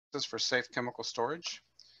for safe chemical storage.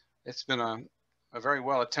 It's been a very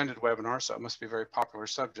well-attended webinar, so it must be a very popular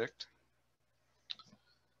subject.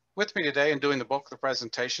 With me today and doing the bulk of the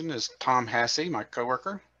presentation is Tom Hassey, my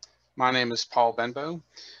coworker. My name is Paul Benbow.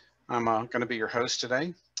 I'm going to be your host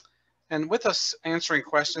today. And with us answering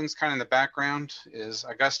questions kind of in the background is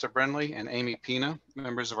Augusta Brindley and Amy Pina,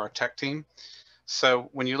 members of our tech team. So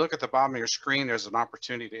when you look at the bottom of your screen, there's an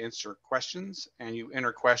opportunity to answer questions, and you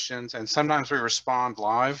enter questions, and sometimes we respond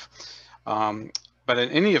live. But in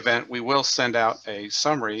any event, we will send out a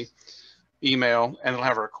summary email, and it'll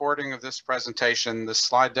have a recording of this presentation, the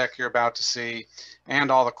slide deck you're about to see,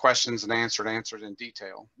 and all the questions and answered in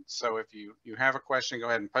detail. So if you have a question, go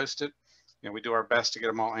ahead and post it. We do our best to get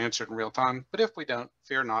them all answered in real time, but if we don't,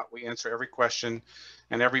 fear not, we answer every question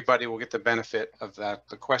and everybody will get the benefit of that,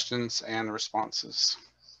 the questions and the responses.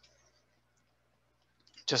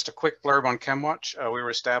 Just a quick blurb on Chemwatch. We were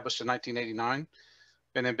established in 1989,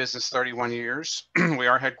 been in business 31 years. We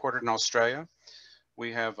are headquartered in Australia.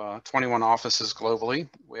 We have 21 offices globally.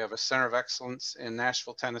 We have a center of excellence in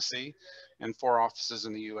Nashville, Tennessee, and 4 offices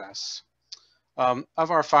in the US. Of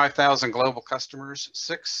our 5,000 global customers,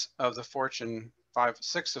 6 of the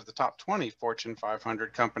top 20 Fortune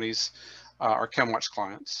 500 companies are Chemwatch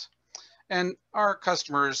clients. And our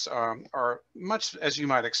customers are much as you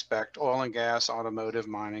might expect: oil and gas, automotive,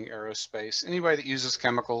 mining, aerospace. Anybody that uses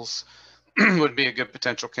chemicals would be a good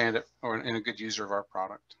potential candidate and a good user of our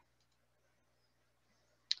product.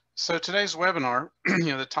 So today's webinar,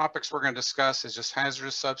 the topics we're going to discuss is just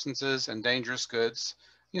hazardous substances and dangerous goods.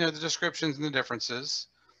 The descriptions and the differences.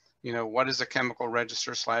 What is a chemical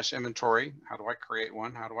register / inventory? How do I create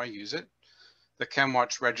one? How do I use it? The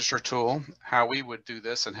Chemwatch register tool, how we would do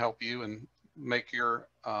this and help you and make your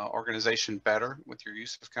organization better with your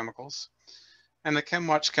use of chemicals. And the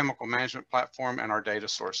Chemwatch chemical management platform and our data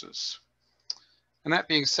sources. And that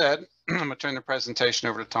being said, I'm going to turn the presentation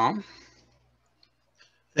over to Tom.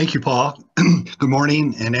 Thank you, Paul. Good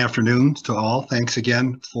morning and afternoon to all. Thanks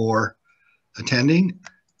again for attending.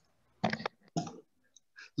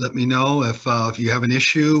 Let me know if you have an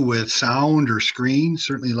issue with sound or screen.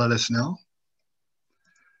 Certainly let us know.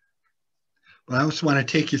 But I just want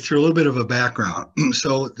to take you through a little bit of a background.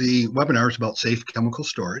 So the webinar is about safe chemical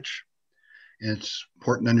storage. And it's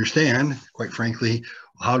important to understand, quite frankly,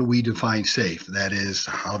 how do we define safe? That is,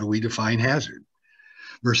 how do we define hazard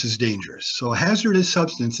versus dangerous? So a hazardous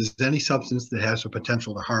substance is any substance that has the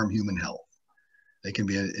potential to harm human health. They can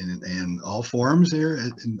be in all forms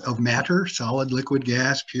of matter: solid, liquid,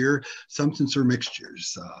 gas, pure, substance, or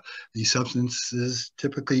mixtures. These substances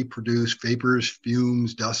typically produce vapors,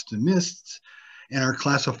 fumes, dust, and mists, and are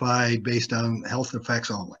classified based on health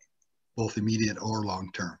effects only, both immediate or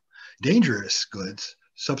long-term. Dangerous goods,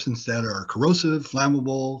 substances that are corrosive,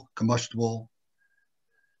 flammable, combustible,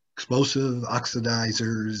 explosive,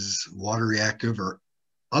 oxidizers, water reactive, or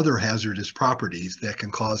other hazardous properties that can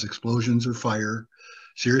cause explosions or fire,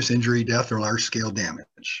 serious injury, death, or large-scale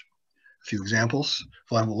damage. A few examples: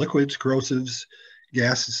 flammable liquids, corrosives,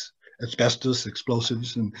 gases, asbestos,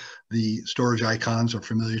 explosives, and the storage icons are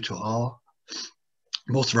familiar to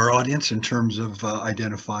most of our audience in terms of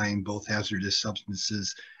identifying both hazardous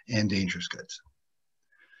substances and dangerous goods.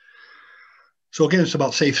 So again, it's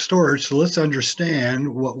about safe storage. So let's understand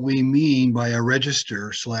what we mean by a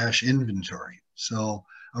register / inventory. So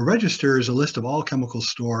a register is a list of all chemicals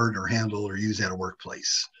stored or handled or used at a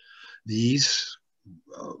workplace. These,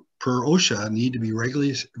 per OSHA, need to be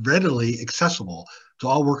readily accessible to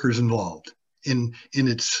all workers involved in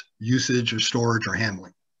its usage or storage or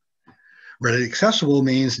handling. Readily accessible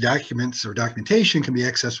means documents or documentation can be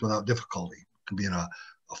accessed without difficulty. It can be in a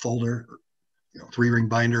folder, 3-ring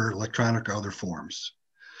binder, electronic, or other forms.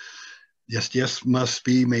 The SDS must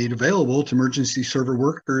be made available to emergency server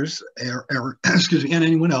workers and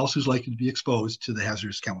anyone else who's likely to be exposed to the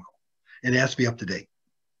hazardous chemical. And it has to be up to date.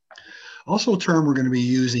 Also, a term we're going to be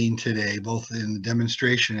using today, both in the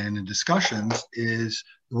demonstration and in discussions, is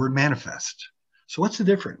the word manifest. So what's the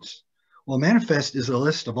difference? Well, manifest is a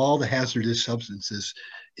list of all the hazardous substances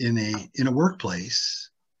in a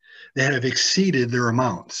workplace that have exceeded their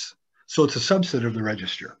amounts. So it's a subset of the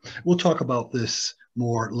register. We'll talk about this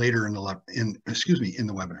more later in the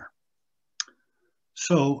webinar.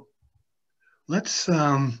 So let's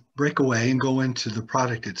break away and go into the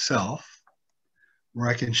product itself, where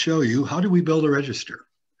I can show you how do we build a register.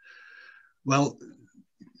 Well,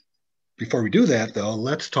 before we do that, though,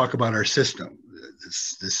 let's talk about our system.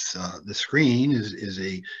 The screen is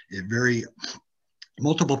a very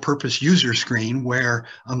multiple purpose user screen, where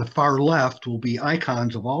on the far left will be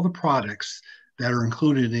icons of all the products that are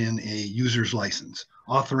included in a user's license.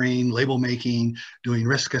 authoring, label making, doing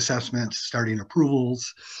risk assessments, starting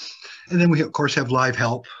approvals. And then we, of course, have live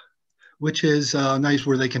help, which is nice,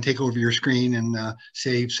 where they can take over your screen and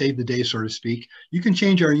save the day, so to speak. You can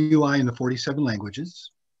change our UI into 47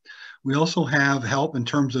 languages. We also have help in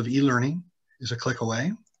terms of e-learning, is a click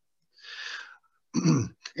away.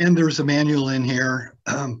 And there's a manual in here,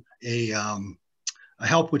 a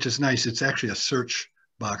help, which is nice. It's actually a search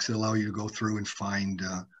box that allows you to go through and find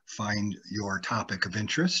your topic of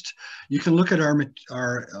interest. You can look at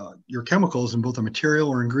your chemicals in both a material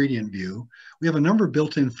or ingredient view. We have a number of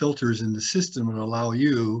built-in filters in the system that allow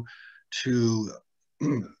you to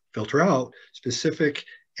filter out specific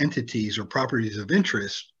entities or properties of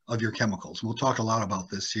interest of your chemicals. We'll talk a lot about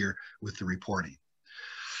this here with the reporting.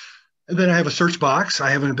 And then I have a search box. I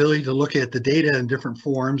have an ability to look at the data in different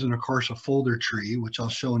forms, and of course a folder tree, which I'll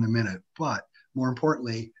show in a minute. But more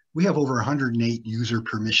importantly, we have over 108 user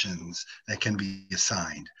permissions that can be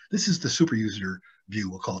assigned. This is the super user view,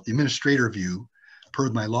 we'll call it the administrator view, per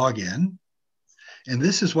my login. And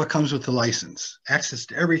this is what comes with the license, access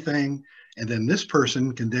to everything. And then this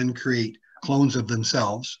person can then create clones of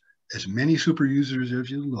themselves, as many super users as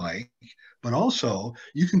you like, but also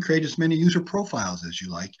you can create as many user profiles as you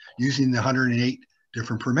like using the 108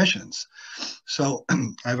 different permissions. So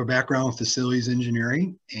I have a background in facilities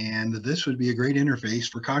engineering, and this would be a great interface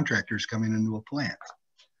for contractors coming into a plant.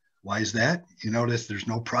 Why is that? You notice there's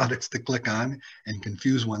no products to click on and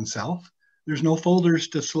confuse oneself. There's no folders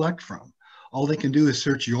to select from. All they can do is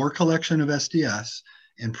search your collection of SDS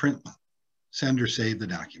and print, send, or save the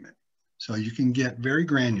document. So you can get very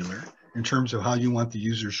granular in terms of how you want the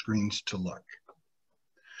user screens to look.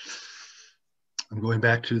 I'm going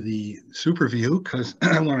back to the super view because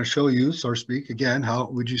I want to show you, so to speak, again, how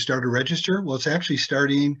would you start a register? Well, it's actually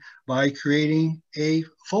starting by creating a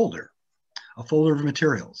folder of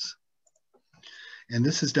materials. And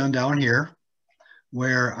this is done down here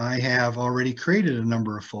where I have already created a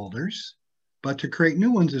number of folders, but to create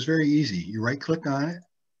new ones is very easy. You right click on it,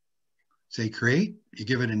 say create, you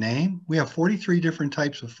give it a name. We have 43 different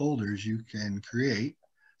types of folders you can create.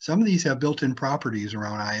 Some of these have built-in properties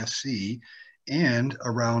around IFC and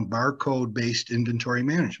around barcode-based inventory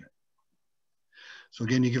management. So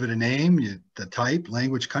again, you give it a name, the type,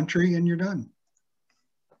 language, country, and you're done.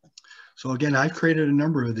 So again, I've created a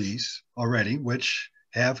number of these already, which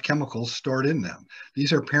have chemicals stored in them.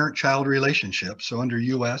 These are parent-child relationships. So under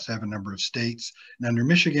US, I have a number of states. And under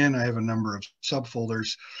Michigan, I have a number of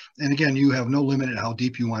subfolders. And again, you have no limit at how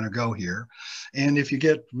deep you want to go here. And if you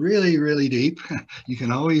get really, really deep, you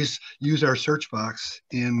can always use our search box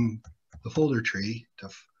in the folder tree to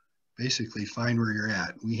basically find where you're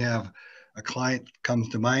at. We have a client comes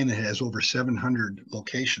to mind that has over 700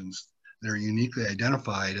 locations that are uniquely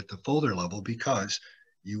identified at the folder level because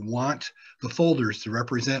you want the folders to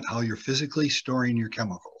represent how you're physically storing your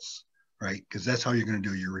chemicals, right? Because that's how you're going to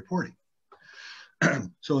do your reporting.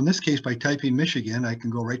 So in this case, by typing Michigan, I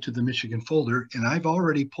can go right to the Michigan folder, and I've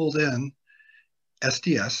already pulled in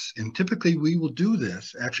SDS. And typically we will do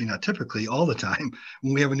this, actually not typically, all the time.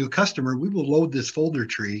 When we have a new customer, we will load this folder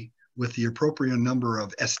tree with the appropriate number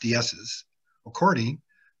of SDSs according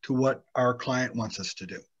to what our client wants us to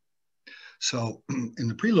do. So in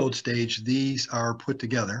the preload stage, these are put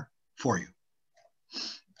together for you.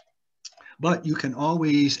 But you can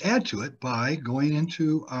always add to it by going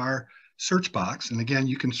into our search box. And again,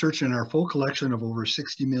 you can search in our full collection of over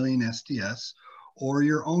 60 million SDS or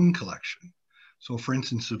your own collection. So for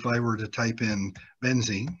instance, if I were to type in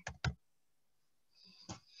benzene,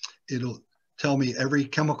 it'll tell me every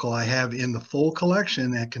chemical I have in the full collection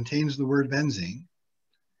that contains the word benzene.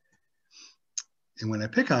 And when I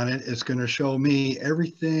pick on it, it's going to show me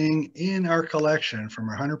everything in our collection from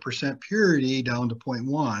 100% purity down to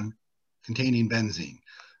 0.1 containing benzene.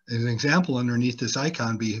 As an example, underneath this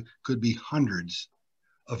icon could be hundreds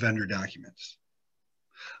of vendor documents.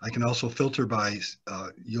 I can also filter by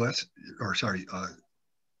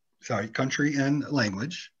country and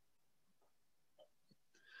language.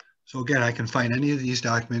 So again, I can find any of these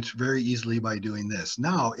documents very easily by doing this.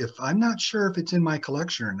 Now, if I'm not sure if it's in my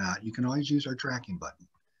collection or not, you can always use our tracking button.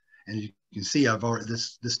 And you can see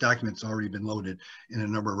this document's already been loaded in a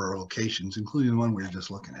number of our locations, including the one we were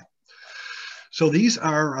just looking at. So these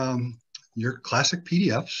are your classic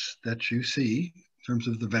PDFs that you see in terms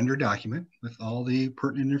of the vendor document with all the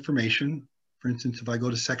pertinent information. For instance, if I go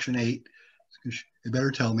to section 8, it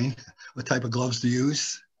better tell me what type of gloves to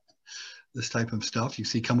use. This type of stuff. You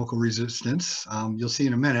see chemical resistance. You'll see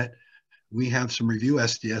in a minute, we have some review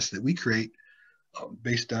SDS that we create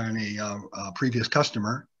based on a previous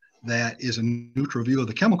customer that is a neutral view of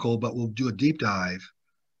the chemical, but we'll do a deep dive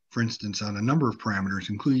for instance, on a number of parameters,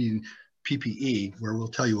 including PPE, where we'll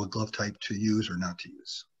tell you what glove type to use or not to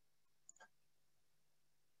use.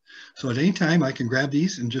 So at any time, I can grab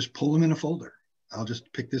these and just pull them in a folder. I'll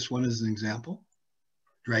just pick this one as an example,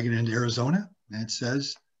 drag it into Arizona, and it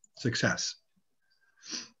says success.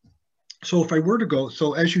 So if I were to go,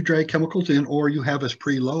 so as you drag chemicals in, or you have us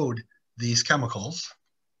preload these chemicals,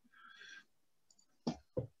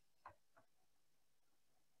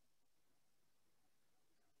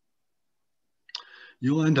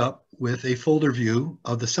 you'll end up with a folder view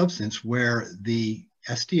of the substance where the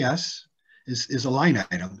SDS is a line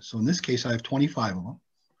item. So in this case, I have 25 of them.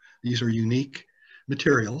 These are unique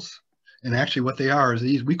materials. And actually what they are is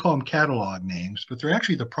these, we call them catalog names, but they're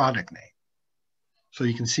actually the product name. So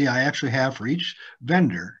you can see I actually have for each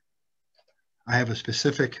vendor, I have a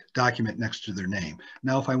specific document next to their name.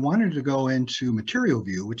 Now, if I wanted to go into material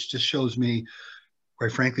view, which just shows me,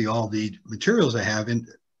 quite frankly, all the materials I have, in,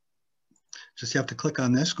 just have to click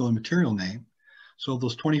on this, go to material name. So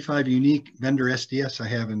those 25 unique vendor SDS I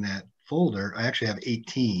have in that folder, I actually have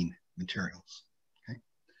 18 materials. Okay.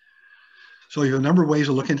 So you have a number of ways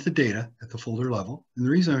of looking at the data at the folder level. And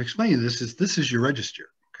the reason I'm explaining this is your register.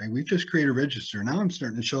 Okay, we've just created a register. Now I'm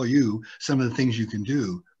starting to show you some of the things you can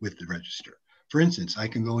do with the register. For instance, I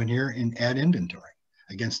can go in here and add inventory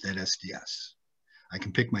against that SDS. I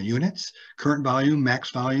can pick my units, current volume,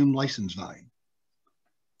 max volume, license volume.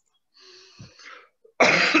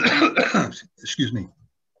 Excuse me.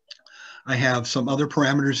 I have some other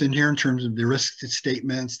parameters in here in terms of the risk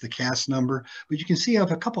statements, the CAS number, but you can see I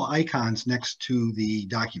have a couple icons next to the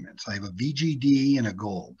documents. I have a VGD and a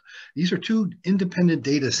gold. These are two independent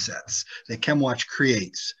data sets that Chemwatch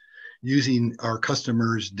creates using our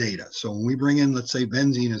customers' data. So when we bring in, let's say,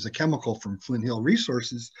 benzene as a chemical from Flint Hill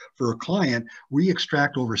Resources for a client, we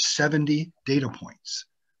extract over 70 data points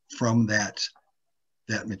from that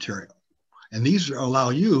material. And these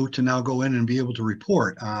allow you to now go in and be able to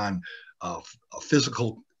report on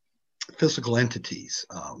physical entities,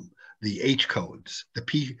 the H codes, the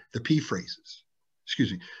P phrases,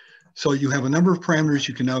 excuse me. So you have a number of parameters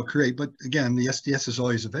you can now create, but again, the SDS is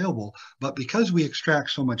always available, but because we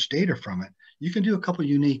extract so much data from it, you can do a couple of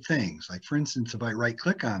unique things. Like for instance, if I right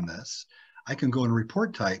click on this, I can go in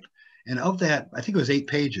report type, and of that, I think it was 8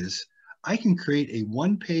 pages, I can create a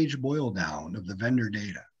 1-page boil down of the vendor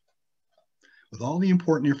data with all the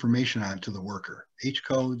important information on it to the worker, H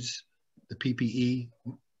codes, the PPE.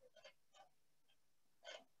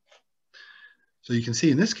 So you can see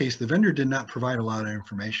in this case, the vendor did not provide a lot of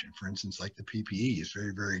information. For instance, like the PPE is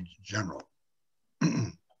very, very general.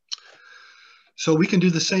 So we can do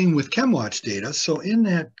the same with Chemwatch data. So in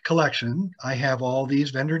that collection, I have all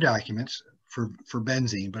these vendor documents for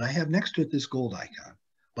benzene, but I have next to it this gold icon.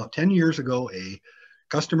 About 10 years ago, a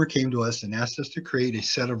customer came to us and asked us to create a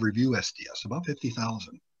set of review SDS, about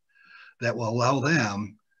 50,000, that will allow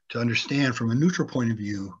them to understand from a neutral point of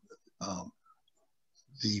view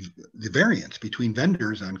the variance between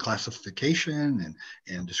vendors on classification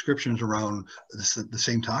and descriptions around the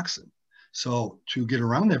same toxin. So to get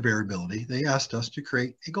around that variability, they asked us to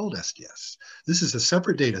create a gold SDS. This is a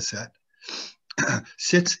separate data set,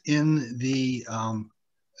 sits in the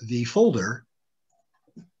folder.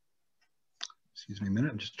 Excuse me a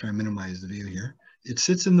minute, I'm just trying to minimize the view here. It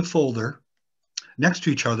sits in the folder next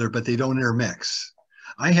to each other, but they don't intermix.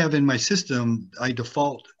 I have in my system, I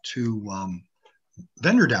default to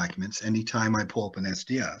vendor documents anytime I pull up an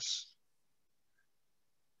SDS.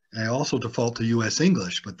 And I also default to US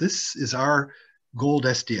English, but this is our gold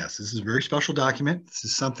SDS. This is a very special document. This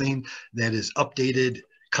is something that is updated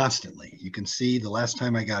constantly. You can see the last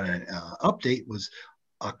time I got an update was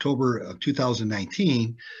October of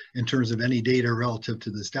 2019 in terms of any data relative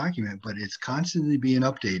to this document, but it's constantly being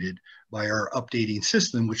updated by our updating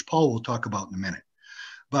system, which Paul will talk about in a minute.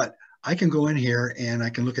 But I can go in here and I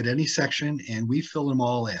can look at any section and we fill them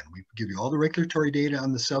all in. We give you all the regulatory data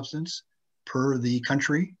on the substance per the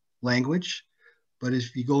country, language. But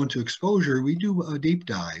if you go into exposure, we do a deep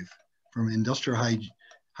dive from an industrial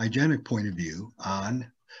hygienic point of view on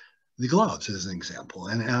the gloves as an example,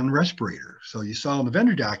 and on respirator. So you saw in the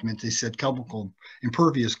vendor document, they said chemical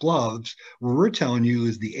impervious gloves. What we're telling you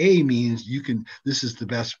is the A means this is the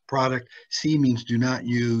best product. C means do not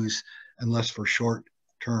use unless for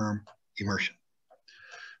short-term immersion.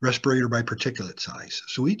 Respirator by particulate size.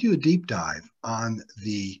 So we do a deep dive on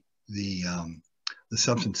the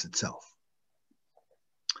substance itself.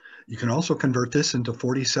 You can also convert this into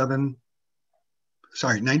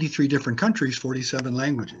 93 different countries, 47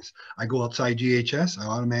 languages. I go outside GHS, I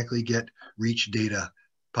automatically get reach data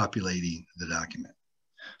populating the document.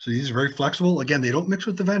 So these are very flexible. Again, they don't mix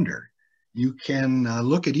with the vendor. You can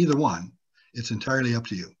look at either one. It's entirely up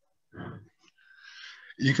to you.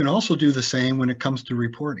 You can also do the same when it comes to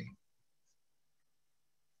reporting.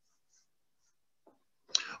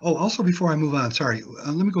 Oh, also before I move on, sorry,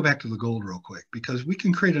 let me go back to the gold real quick, because we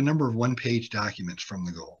can create a number of one-page documents from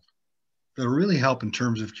the gold that'll really help in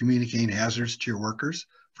terms of communicating hazards to your workers.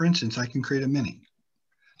 For instance, I can create a mini,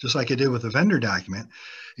 just like I did with a vendor document,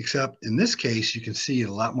 except in this case, you can see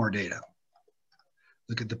a lot more data.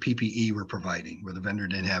 Look at the PPE we're providing, where the vendor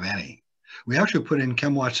didn't have any. We actually put in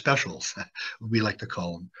Chemwatch specials, we like to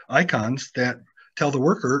call them, icons that tell the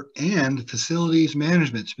worker and facilities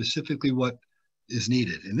management specifically what is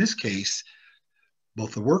needed. In this case,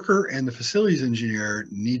 both the worker and the facilities engineer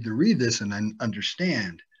need to read this and then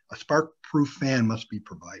understand a spark-proof fan must be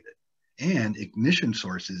provided, and ignition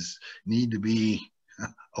sources need to be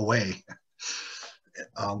away.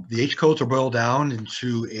 The H codes are boiled down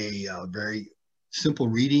into a very simple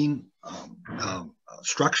reading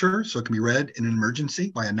structure, so it can be read in an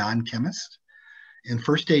emergency by a non-chemist. And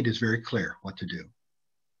first aid is very clear what to do.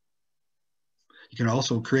 You can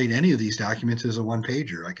also create any of these documents as a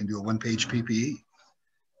one-pager. I can do a one-page PPE.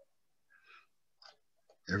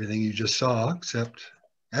 Everything you just saw, except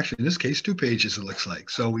actually in this case, 2 pages it looks like.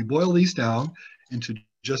 So we boil these down into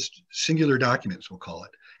just singular documents, we'll call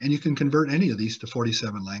it. And you can convert any of these to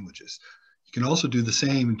 47 languages. You can also do the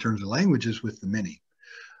same in terms of languages with the mini.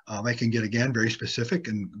 I can get, again, very specific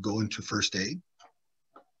and go into first aid.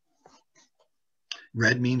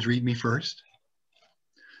 Red means read me first.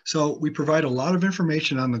 So we provide a lot of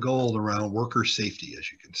information on the gold around worker safety,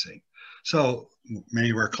 as you can see. So many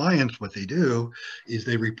of our clients, what they do is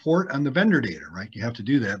they report on the vendor data, right? You have to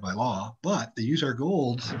do that by law, but they use our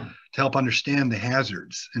golds to help understand the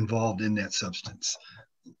hazards involved in that substance.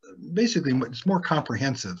 Basically, it's more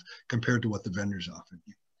comprehensive compared to what the vendors offer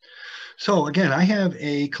you. So again, I have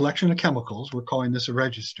a collection of chemicals. We're calling this a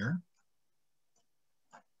register.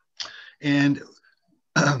 And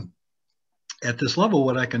at this level,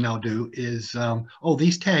 what I can now do is,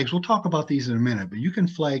 these tags, we'll talk about these in a minute, but you can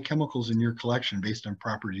flag chemicals in your collection based on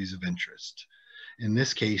properties of interest. In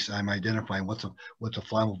this case, I'm identifying what's a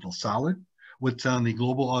flammable solid, what's on the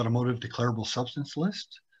Global Automotive Declarable Substance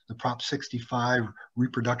List, the Prop 65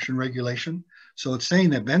 reproduction regulation. So it's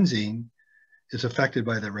saying that benzene is affected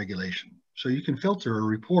by that regulation. So you can filter a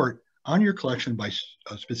report on your collection by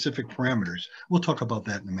specific parameters. We'll talk about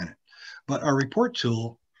that in a minute. But our report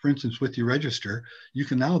tool, for instance, with your register, you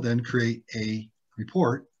can now then create a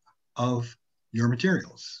report of your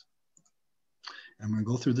materials. I'm going to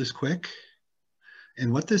go through this quick.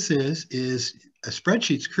 And what this is a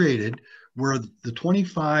spreadsheet's created where the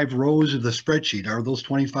 25 rows of the spreadsheet are those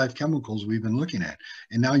 25 chemicals we've been looking at.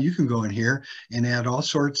 And now you can go in here and add all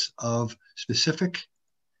sorts of specific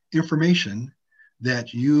information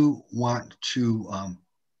that you want to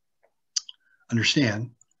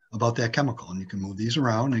understand about that chemical. And you can move these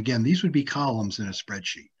around. And again, these would be columns in a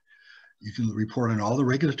spreadsheet. You can report on all the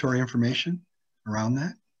regulatory information around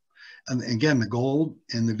that. And again, the gold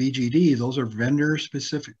and the VGD, those are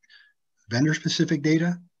vendor-specific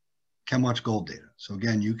data, Chemwatch gold data. So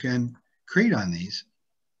again, you can create on these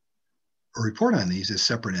or report on these as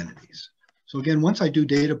separate entities. So again, once I do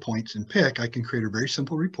data points and pick, I can create a very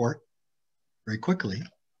simple report very quickly.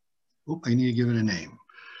 Oh, I need to give it a name.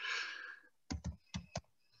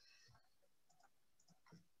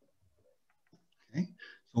 Okay,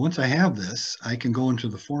 so once I have this, I can go into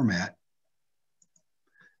the format,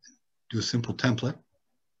 do a simple template,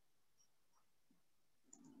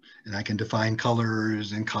 and I can define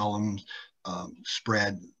colors and columns,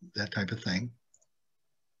 spread, that type of thing.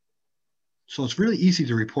 So it's really easy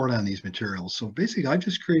to report on these materials. So basically, I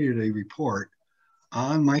just created a report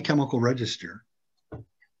on my chemical register.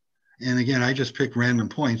 And again, I just picked random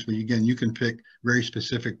points, but again, you can pick very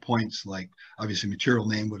specific points, like obviously material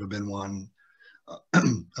name would have been one,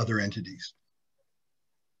 other entities.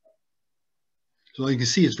 So you can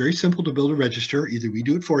see it's very simple to build a register. Either we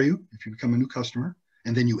do it for you if you become a new customer,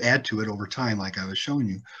 and then you add to it over time like I was showing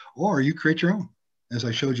you, or you create your own, as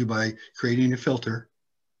I showed you by creating a filter.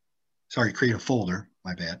 Sorry, create a folder,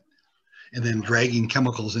 my bad, and then dragging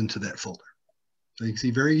chemicals into that folder. So you can see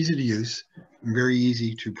very easy to use and very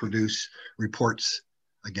easy to produce reports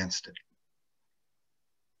against it.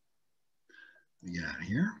 Let me get out of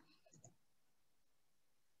here.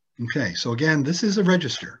 Okay, so again, this is a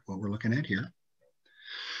register, what we're looking at here.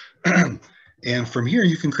 And from here,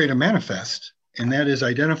 you can create a manifest, and that is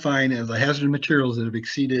identifying the hazardous materials that have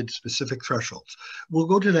exceeded specific thresholds. We'll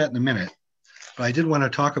go to that in a minute, but I did want to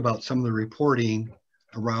talk about some of the reporting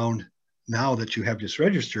around, now that you have this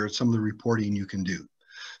register, some of the reporting you can do.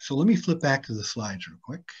 So let me flip back to the slides real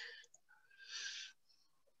quick.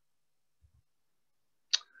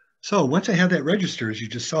 So once I have that register, as you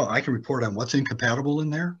just saw, I can report on what's incompatible in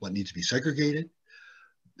there, what needs to be segregated,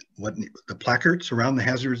 what the placards around the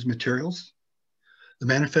hazardous materials, the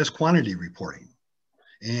manifest quantity reporting.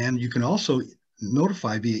 And you can also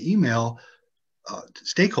notify via email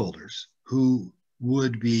stakeholders who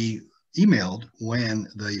would be emailed when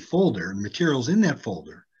the folder, materials in that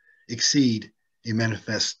folder, exceed a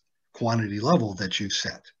manifest quantity level that you've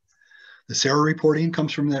set. The SARA reporting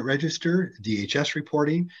comes from that register, DHS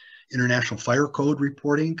reporting, International Fire Code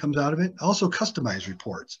reporting comes out of it. Also customized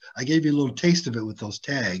reports. I gave you a little taste of it with those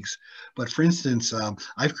tags, but for instance,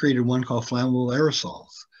 I've created one called flammable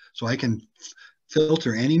aerosols. So I can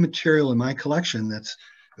filter any material in my collection that's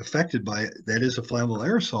affected by it, that is a flammable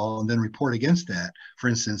aerosol, and then report against that. For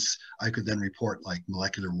instance, I could then report like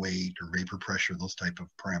molecular weight or vapor pressure, those type of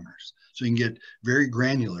parameters. So you can get very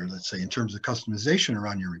granular, let's say, in terms of customization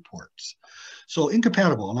around your reports. So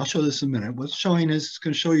incompatible, and I'll show this in a minute. What's showing is it's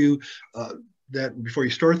going to show you that before you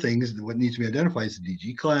store things, what needs to be identified is the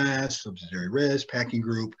DG class, subsidiary risk, packing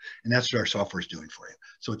group, and that's what our software is doing for you.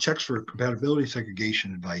 So it checks for compatibility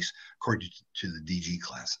segregation advice according to the DG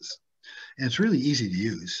classes. And it's really easy to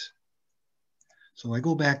use. So I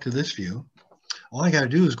go back to this view. All I got to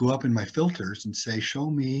do is go up in my filters and say, show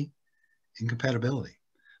me incompatibility.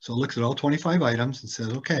 So it looks at all 25 items and says,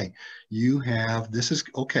 okay, you have, this is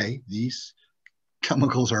okay. These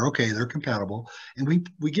chemicals are okay, they're compatible. And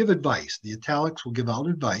we give advice. The italics will give out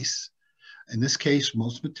advice. In this case,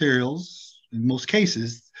 most materials, in most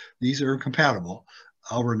cases, these are compatible.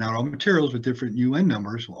 However, not all materials with different UN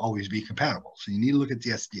numbers will always be compatible. So you need to look at the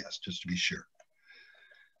SDS just to be sure.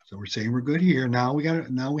 So we're saying we're good here. Now we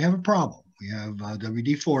have a problem. We have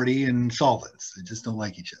WD-40 and solvents. They just don't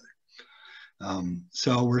like each other.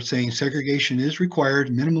 So we're saying segregation is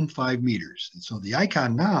required, minimum 5 meters. And so the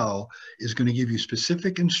icon now is going to give you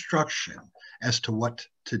specific instruction as to what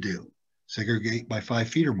to do. Segregate by 5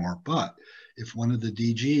 feet or more. But if one of the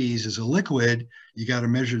DGs is a liquid, you got to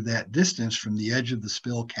measure that distance from the edge of the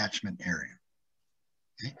spill catchment area.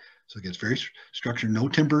 Okay, so it gets very structured. No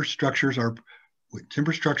timber structures are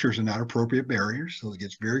not appropriate barriers, so it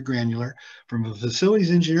gets very granular. From a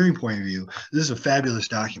facilities engineering point of view, this is a fabulous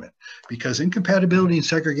document because incompatibility and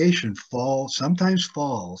segregation sometimes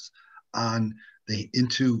falls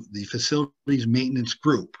into the facilities maintenance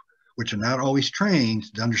group, which are not always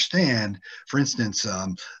trained to understand. For instance,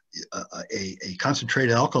 a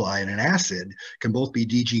concentrated alkali and an acid can both be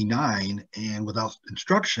DG9, and without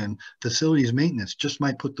instruction, facilities maintenance just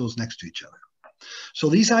might put those next to each other. So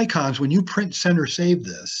these icons, when you print, send, or save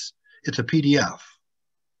this, it's a PDF,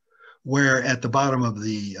 where at the bottom of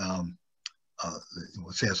the,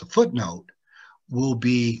 let's say as a footnote, will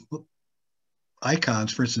be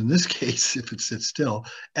icons. For instance, in this case, if it sits still,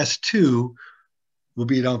 S2 will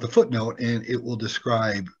be down at the footnote, and it will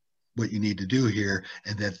describe what you need to do here,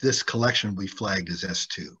 and that this collection will be flagged as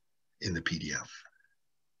S2 in the PDF.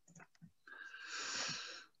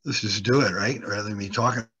 Let's just do it, right? Rather than me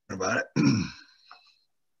talking about it.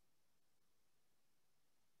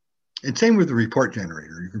 And same with the report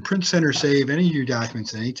generator. You can print, send, or save any of your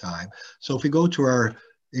documents at any time. So if we go to our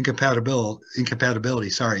incompatibility,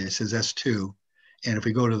 sorry, it says S2. And if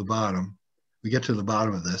we go to the bottom, we get to the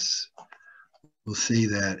bottom of this, we'll see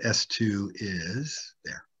that S2 is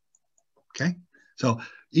there. Okay, so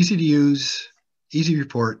easy to use, easy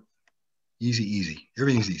report, easy.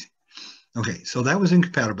 Everything's easy. Okay, so that was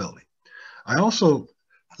incompatibility.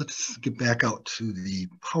 Let's get back out to the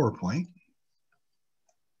PowerPoint.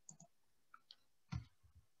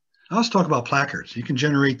 Now let's talk about placards. You can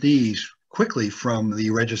generate these quickly from the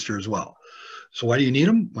register as well. So why do you need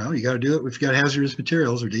them? Well, you got to do it if you've got hazardous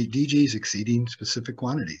materials or DGs exceeding specific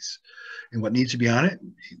quantities. And what needs to be on it?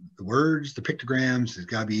 The words, the pictograms, it's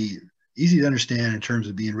got to be easy to understand in terms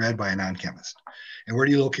of being read by a non-chemist. And where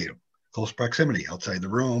do you locate them? Close proximity, outside the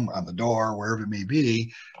room, on the door, wherever it may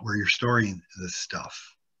be, where you're storing this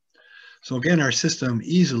stuff. So again, our system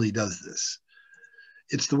easily does this.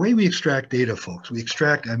 It's the way we extract data, folks. We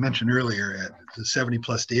extract, I mentioned earlier, at the 70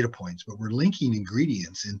 plus data points, but we're linking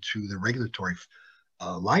ingredients into the regulatory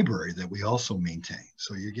library that we also maintain.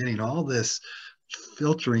 So you're getting all this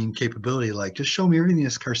filtering capability, like just show me everything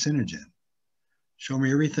that's carcinogen. Show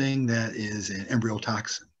me everything that is an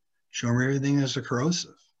embryotoxin. Show me everything that's a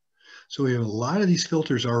corrosive. So we have a lot of these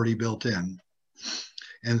filters already built in,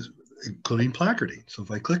 and including placarding. So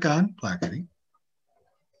if I click on placarding,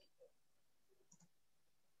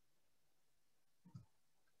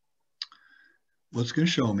 what's going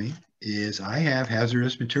to show me is I have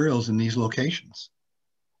hazardous materials in these locations.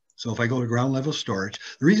 So if I go to ground level storage,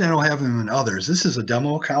 the reason I don't have them in others, this is a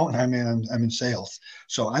demo account and I'm in sales.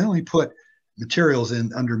 So I only put materials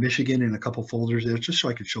in under Michigan in a couple folders there, just so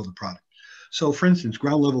I could show the product. So for instance,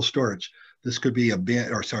 ground level storage, this could be a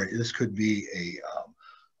bin, or sorry, this could be a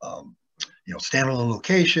standalone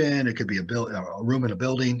location. It could be a room in a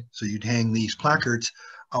building. So you'd hang these placards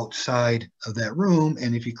outside of that room.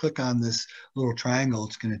 And if you click on this little triangle,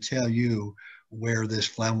 it's going to tell you where this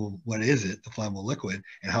flammable, what is it, the flammable liquid,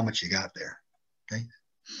 and how much you got there. Okay.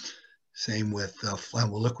 Same with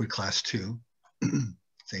flammable liquid class 2.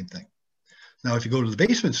 Same thing. Now, if you go to the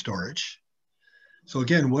basement storage, so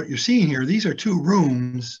again, what you're seeing here, these are 2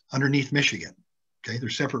 rooms underneath Michigan. Okay, they're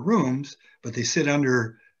separate rooms, but they sit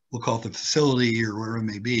under, we'll call it the facility or wherever it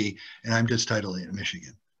may be, and I'm just titling it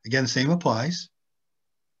Michigan. Again, same applies.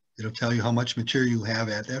 It'll tell you how much material you have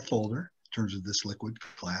at that folder in terms of this liquid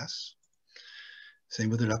class.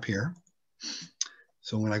 Same with it up here.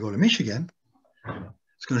 So when I go to Michigan,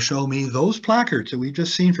 it's going to show me those placards that we've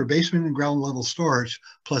just seen for basement and ground level storage,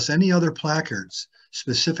 plus any other placards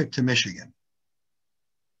specific to Michigan.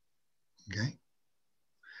 Okay.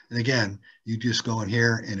 And again, you just go in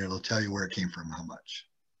here and it'll tell you where it came from, how much.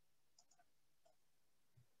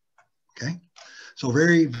 Okay. So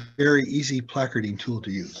very, very easy placarding tool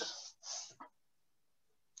to use.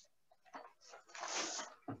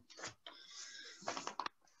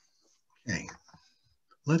 Okay.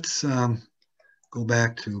 Let's go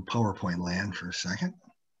back to PowerPoint land for a second.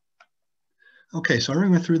 Okay, so I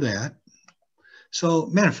already went through that. So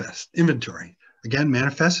manifest, inventory. Again,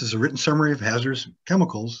 manifest is a written summary of hazardous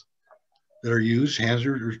chemicals that are used,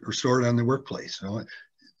 hazard, or stored on the workplace. So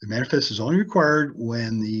the manifest is only required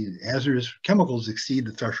when the hazardous chemicals exceed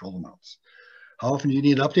the threshold amounts. How often do you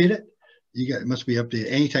need to update it? It must be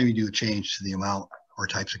updated anytime you do a change to the amount or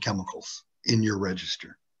types of chemicals in your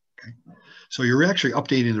register. Okay, so you're actually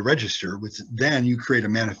updating the register, which then you create a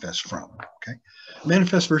manifest from. Okay,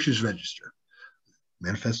 manifest versus register.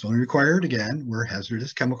 Manifest only required, again, where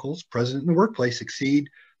hazardous chemicals present in the workplace exceed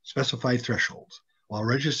specified thresholds, while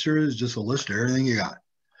register is just a list of everything you got.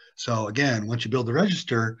 So again, once you build the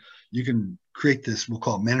register, you can create this, we'll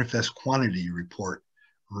call it manifest quantity report.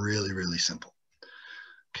 Really, really simple.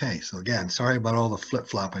 Okay, so again, sorry about all the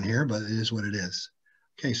flip-flopping here, but it is what it is.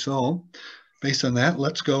 Okay, so based on that,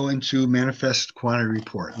 let's go into manifest quantity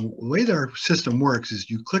report. And the way that our system works is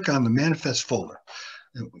you click on the manifest folder.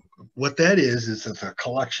 What that is it's a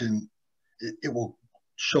collection. It will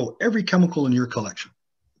show every chemical in your collection.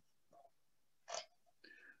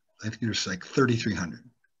 I think there's like 3,300.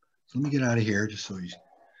 So let me get out of here just so you,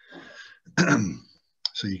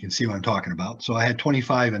 so you can see what I'm talking about. So I had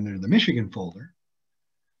 25 under the Michigan folder,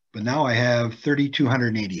 but now I have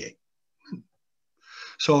 3,288.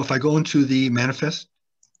 So if I go into the manifest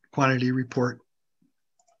quantity report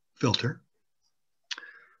filter,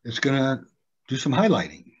 it's going to do some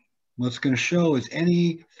highlighting. What it's going to show is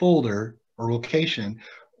any folder or location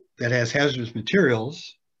that has hazardous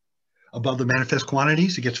materials above the manifest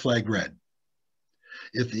quantities, it gets flagged red.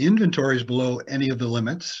 If the inventory is below any of the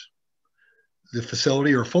limits, the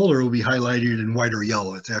facility or folder will be highlighted in white or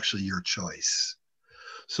yellow. It's actually your choice.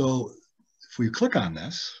 So if we click on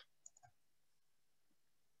this,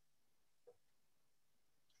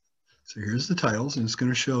 so here's the titles, and it's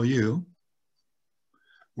going to show you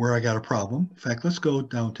where I got a problem. In fact, let's go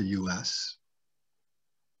down to US.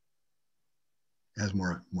 It has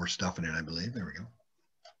more stuff in it, I believe. There we go.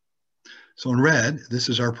 So in red, this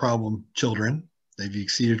is our problem, children. They've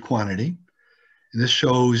exceeded quantity. And this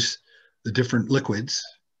shows the different liquids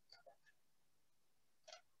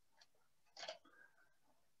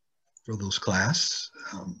for those class.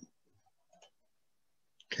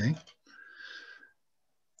 Okay.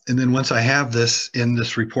 And then once I have this in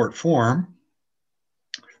this report form,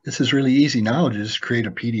 this is really easy now to just create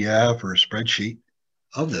a PDF or a spreadsheet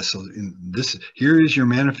of this. So here is your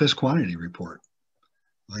manifest quantity report.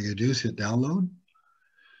 All you gotta do is hit download.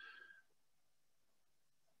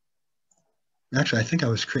 Actually, I think I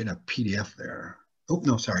was creating a PDF there. Oh,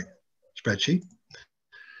 no, sorry, spreadsheet.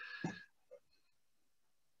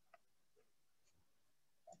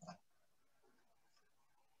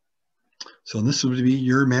 So this would be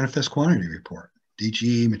your manifest quantity report.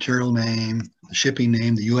 DG, material name, the shipping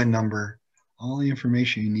name, the UN number, all the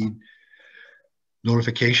information you need.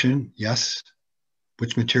 Notification, yes.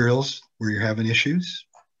 Which materials where you're having issues.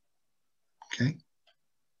 Okay.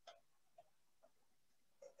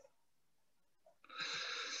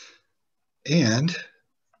 And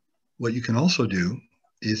what you can also do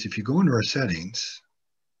is if you go into our settings,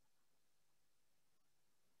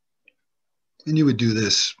 and you would do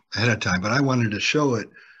this ahead of time, but I wanted to show it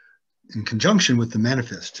in conjunction with the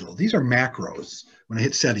manifest tool. These are macros. When I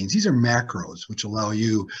hit settings, these are macros, which allow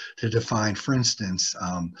you to define, for instance,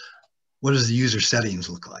 what does the user settings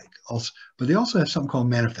look like? Also, but they also have something called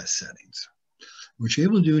manifest settings. What you're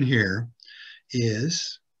able to do in here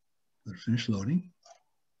is, let it finish loading.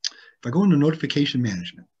 If I go into notification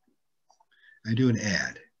management, I do an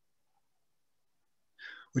add.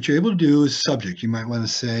 What you're able to do is subject. You might want to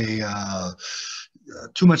say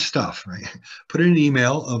too much stuff, right? Put in an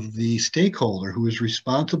email of the stakeholder who is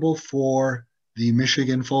responsible for the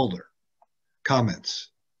Michigan folder. Comments,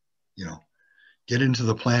 get into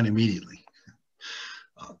the plan immediately.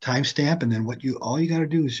 Timestamp, and then all you got to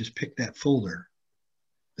do is just pick that folder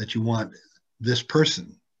that you want this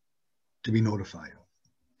person to be notified.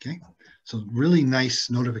 Okay, so really nice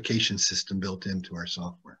notification system built into our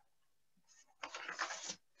software.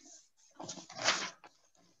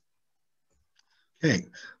 Okay,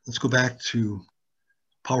 let's go back to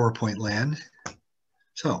PowerPoint land.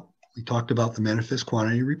 So we talked about the manifest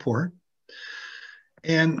quantity report.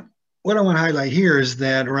 And what I want to highlight here is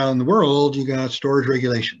that around the world, you got storage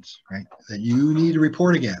regulations, right, that you need to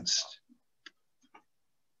report against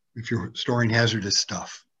if you're storing hazardous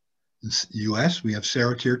stuff. In the US, we have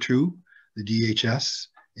SARA Tier 2, the DHS,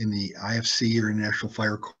 and the IFC, or International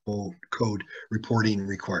Fire Code reporting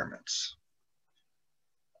requirements.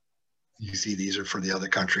 You see these are for the other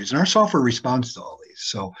countries, and our software responds to all these.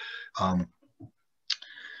 So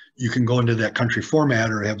you can go into that country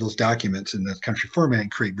format or have those documents in that country format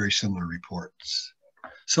and create very similar reports.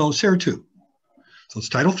 So SARA 2. So it's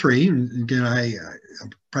Title 3. And again,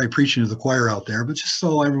 I'm probably preaching to the choir out there, but just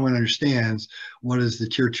so everyone understands, what does the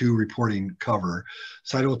Tier 2 reporting cover?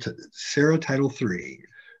 SARA Title 3.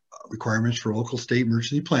 Requirements for local state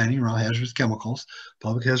emergency planning around hazardous chemicals.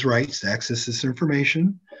 Public has rights to access this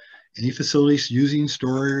information. Any facilities using,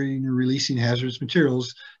 storing, or releasing hazardous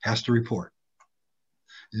materials has to report.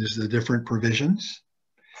 There's the different provisions.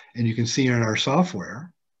 And you can see in our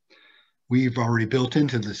software, we've already built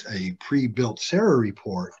into this a pre-built SARA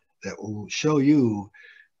report that will show you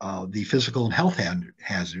the physical and health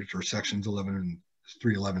hazards, or sections 311,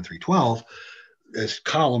 312, as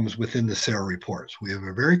columns within the SARA reports. We have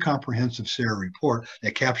a very comprehensive SARA report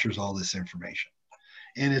that captures all this information.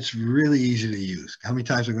 And it's really easy to use. How many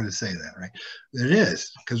times am I going to say that, right? It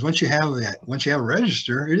is, because once you have a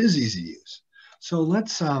register, it is easy to use. So let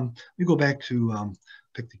me go back to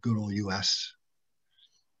pick the good old US.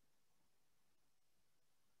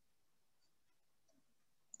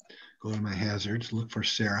 Go to my hazards, look for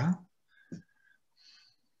SARA.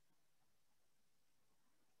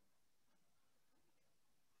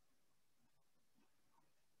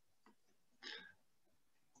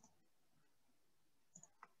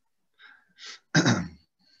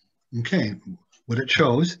 Okay, what it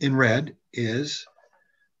shows in red is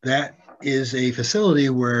that is a facility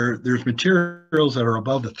where there's materials that are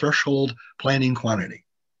above the threshold planning quantity.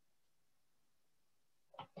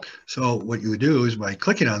 So what you would do is by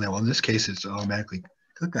clicking on that, well, in this case, it's automatically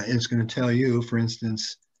click on it. It's going to tell you, for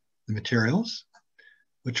instance, the materials,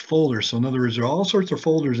 which folder. So in other words, there are all sorts of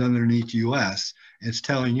folders underneath US. It's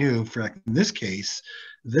telling you, in this case,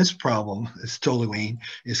 this problem, this toluene,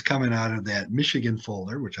 is coming out of that Michigan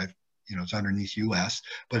folder, which it's underneath US,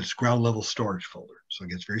 but it's ground level storage folder. So it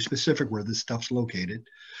gets very specific where this stuff's located,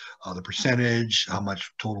 the percentage, how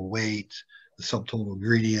much total weight, the subtotal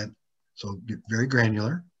ingredient. So get very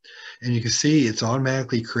granular. And you can see it's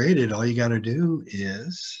automatically created. All you got to do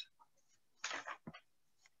is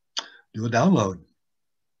do a download.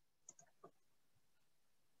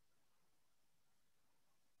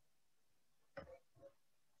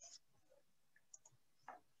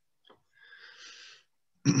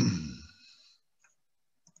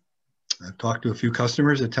 I've talked to a few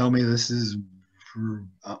customers that tell me this is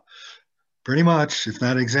pretty much, if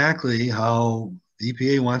not exactly, how the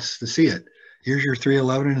EPA wants to see it. Here's your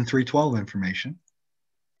 311 and 312 information.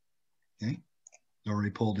 Okay,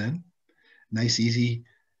 already pulled in. Nice, easy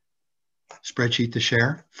spreadsheet to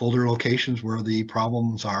share. Folder locations where the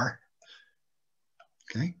problems are.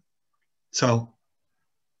 Okay, so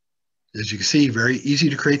as you can see, very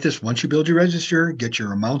easy to create this. Once you build your register, get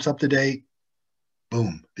your amounts up to date,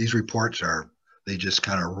 boom, these reports they just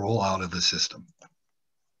kind of roll out of the system.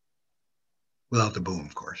 Without the boom,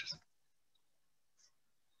 of course.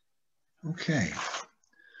 Okay,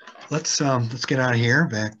 let's get out of here,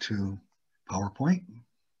 back to PowerPoint.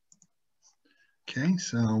 Okay,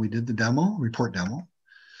 so we did the demo, report demo.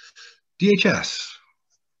 DHS,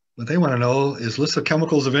 what they want to know is list of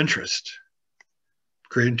chemicals of interest.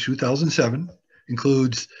 Created in 2007,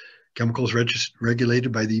 includes chemicals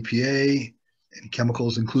regulated by the EPA, and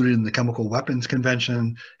chemicals included in the Chemical Weapons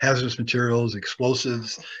Convention, hazardous materials,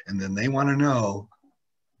 explosives, and then they want to know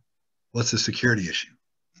what's the security issue.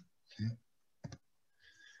 Okay.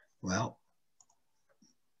 Well,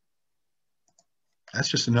 that's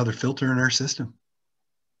just another filter in our system.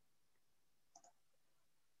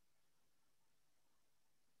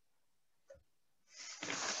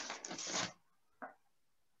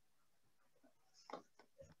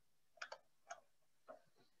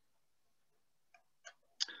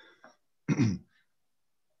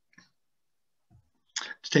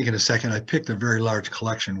 It's taking a second. I picked a very large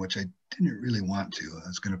collection, which I didn't really want to. I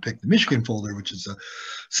was going to pick the Michigan folder, which is a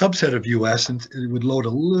subset of US, and it would load a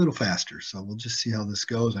little faster. So we'll just see how this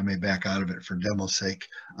goes. I may back out of it for demo's sake.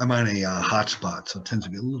 I'm on a hotspot, so it tends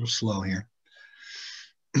to be a little slow here.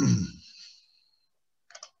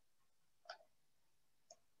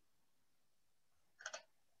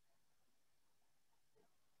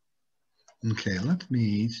 Okay, let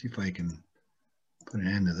me see if I can put an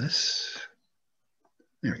end to this.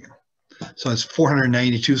 There we go. So it's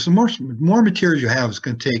 492. So more materials you have, it's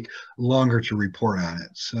going to take longer to report on it.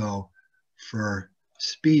 So for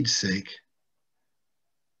speed's sake,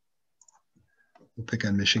 we'll pick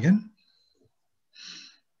on Michigan.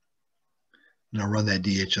 And I'll run that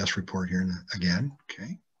DHS report here again.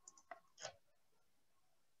 Okay.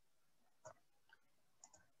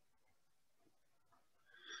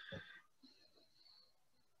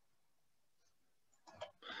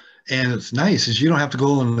 And it's nice is you don't have to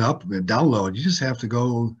go and download. You just have to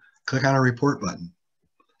go click on a report button.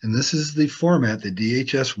 And this is the format that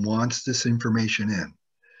DHS wants this information in.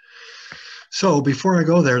 So before I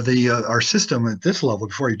go there, our system at this level,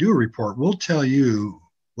 before you do a report, will tell you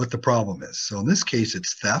what the problem is. So in this case,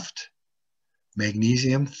 it's theft,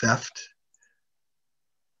 magnesium theft.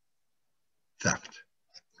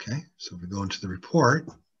 Okay, so if we go into the report,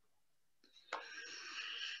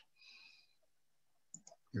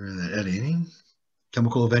 here are the editing,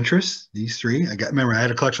 chemical of interest, these three. Remember, I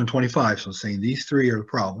had a collection of 25, so saying these three are the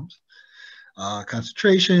problems.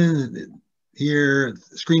 Concentration, here,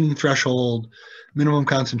 screening threshold, minimum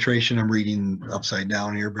concentration, I'm reading upside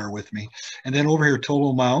down here, bear with me. And then over here,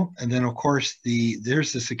 total amount. And then of course,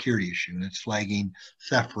 there's the security issue, and it's flagging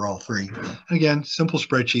theft for all three. And again, simple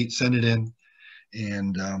spreadsheet, send it in,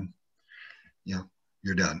 and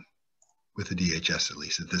you're done with the DHS, at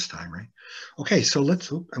least at this time, right? Okay, so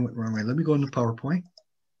I went wrong way. Let me go into PowerPoint.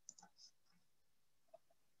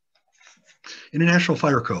 International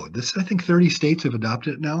Fire Code. This, I think 30 states have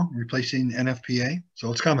adopted it now, replacing NFPA. So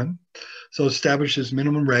it's coming. So it establishes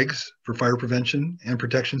minimum regs for fire prevention and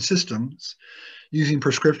protection systems using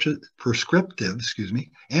prescriptive,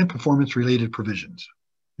 and performance-related provisions.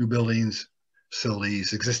 New buildings,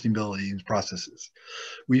 facilities, existing buildings, processes.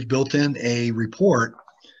 We've built in a report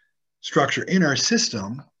structure in our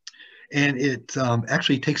system, and it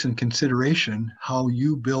actually takes in consideration how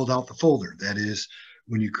you build out the folder. That is,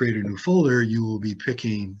 when you create a new folder, you will be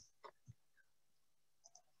picking,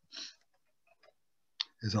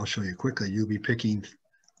 as I'll show you quickly, you'll be picking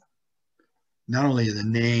not only the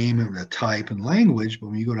name and the type and language, but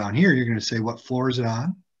when you go down here, you're going to say what floor is it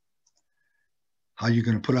on, how you're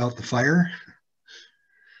going to put out the fire,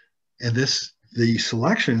 and the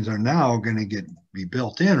selections are now going to be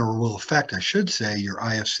built in, or will affect, I should say, your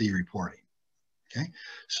IFC reporting. Okay,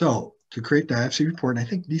 so to create the IFC report, and I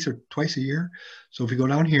think these are twice a year. So if you go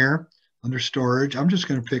down here under storage, I'm just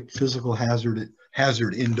going to pick physical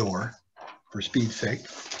hazard indoor for speed's sake.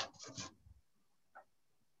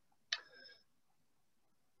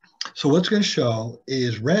 So what's going to show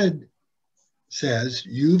is red says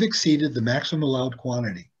you've exceeded the maximum allowed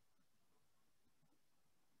quantity.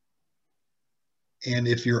 And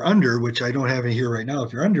if you're under, which I don't have it here right now,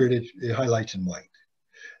 if you're under it, it highlights in white.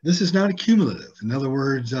 This is not cumulative. In other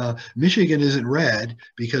words, Michigan isn't red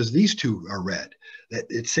because these two are red. That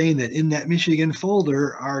it's saying that in that Michigan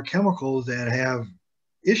folder are chemicals that have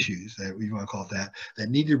issues, that we want to call it that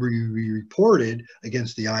need to be reported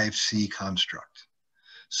against the IFC construct.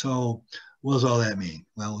 So what does all that mean?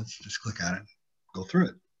 Well, let's just click on it, go through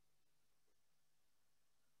it.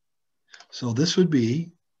 So this would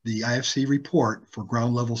be the IFC report for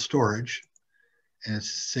ground level storage, and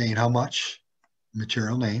it's saying how much,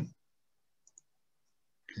 material name.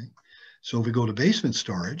 Okay. So if we go to basement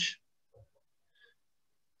storage,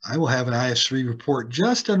 I will have an IFC report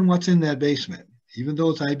just on what's in that basement. Even though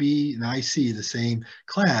it's IB and IC, the same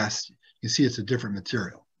class, you see it's a different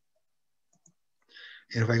material.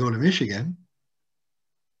 And if I go to Michigan,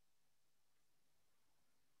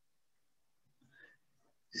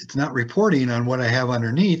 it's not reporting on what I have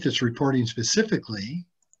underneath, it's reporting specifically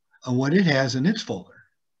on what it has in its folder.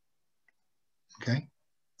 Okay,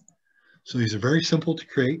 so these are very simple to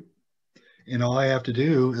create, and all I have to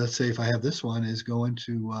do, let's say if I have this one, is go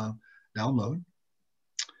into download,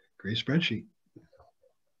 create a spreadsheet.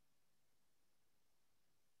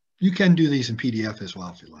 You can do these in PDF as well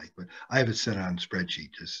if you like, but I have it set on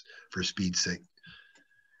spreadsheet just for speed's sake.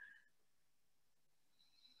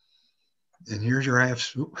 And here's your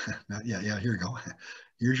IFC, here you go.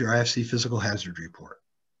 Here's your IFC physical hazard report.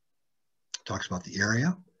 It talks about the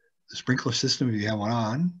area, the sprinkler system if you have one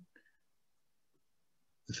on,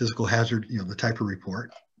 the physical hazard, the type of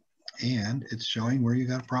report, and it's showing where you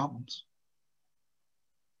got problems.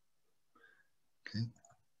 Okay.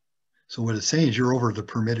 So what it's saying is you're over the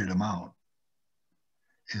permitted amount.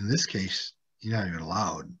 In this case, you're not even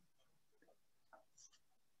allowed.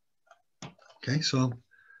 Okay, so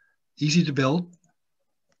easy to build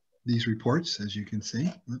these reports, as you can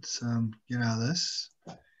see. Let's get out of this,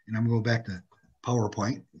 and I'm going to go back to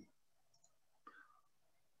PowerPoint.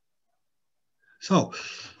 So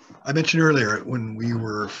I mentioned earlier when we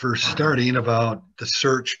were first starting about the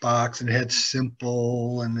search box, and it had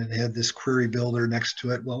simple and it had this query builder next to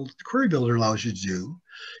it. Well, the query builder allows you to do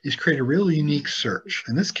is create a really unique search.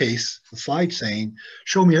 In this case, the slide saying,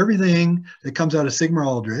 show me everything that comes out of Sigma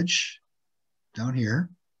Aldrich down here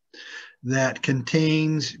that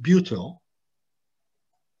contains butyl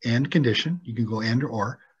and condition. You can go and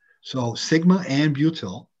or. So Sigma and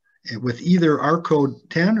butyl with either R code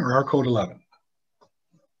 10 or R code 11.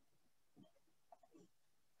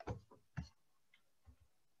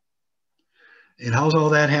 And how's all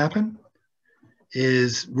that happen?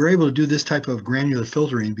 Is we're able to do this type of granular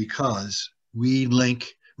filtering because we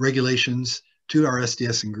link regulations to our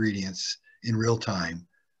SDS ingredients in real time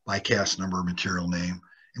by CAS number, material name.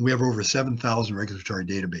 And we have over 7,000 regulatory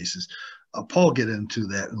databases. Paul will get into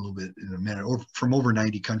that in a little bit in a minute, from over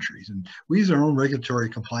 90 countries. And we use our own regulatory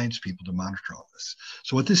compliance people to monitor all this.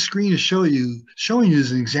 So what this screen is showing you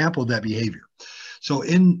is an example of that behavior. So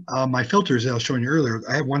in my filters that I was showing you earlier,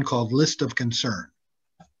 I have one called List of Concern.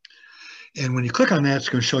 And when you click on that, it's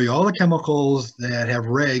going to show you all the chemicals that have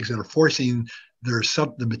regs that are forcing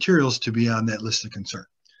the materials to be on that list of concern.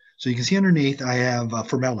 So you can see underneath, I have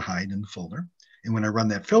formaldehyde in the folder. And when I run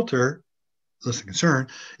that filter, list of concern,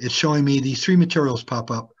 it's showing me these three materials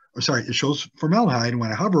pop up. Or sorry, it shows formaldehyde. And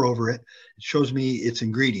when I hover over it, it shows me its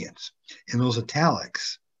ingredients. And those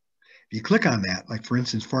italics, if you click on that, like for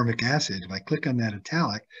instance, formic acid, if I click on that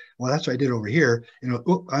italic, well, that's what I did over here.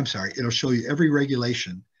 It'll show you every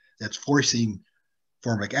regulation that's forcing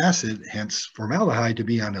formic acid, hence formaldehyde, to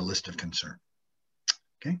be on a list of concern.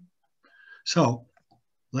 Okay, so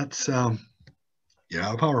let's get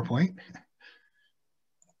out of PowerPoint.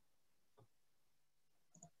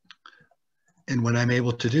 And what I'm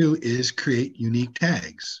able to do is create unique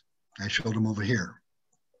tags. I showed them over here.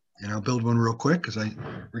 And I'll build one real quick because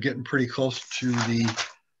we're getting pretty close to the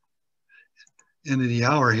end of the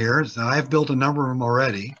hour here. So I've built a number of them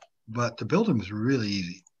already, but to build them is really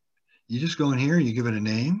easy. You just go in here, you give it a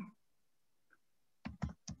name,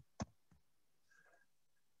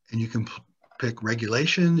 and you can pick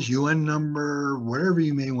regulations, UN number, whatever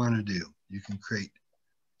you may want to do. You can create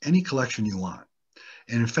any collection you want.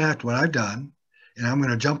 And in fact, what I've done, and I'm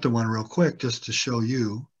going to jump to one real quick just to show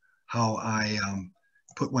you how I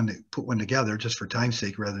put one together just for time's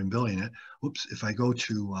sake rather than building it. Whoops, if I go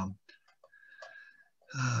to,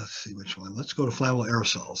 let's see which one. Let's go to flammable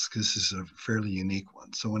aerosols because this is a fairly unique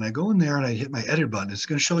one. So when I go in there and I hit my edit button, it's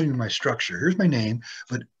going to show you my structure. Here's my name,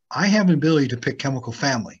 but I have an ability to pick chemical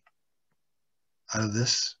family out of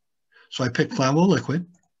this. So I picked flammable liquid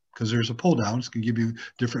because there's a pull down. It's going to give you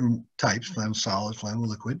different types, flammable solid, flammable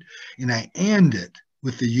liquid. And I AND it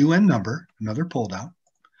with the UN number, another pull down.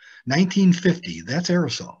 1950, that's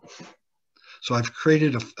aerosol. So I've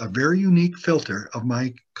created a very unique filter of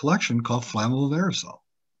my collection called flammable aerosol.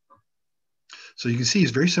 So you can see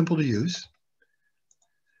it's very simple to use.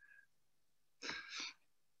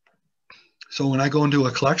 So when I go into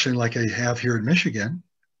a collection like I have here in Michigan,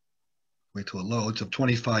 wait till it loads, of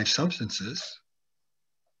 25 substances.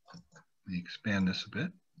 Let me expand this a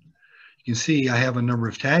bit. You can see I have a number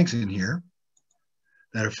of tags in here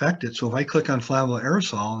that affect it. So if I click on flammable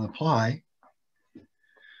aerosol and apply,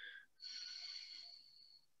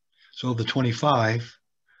 so of the 25,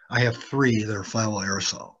 I have 3 that are flammable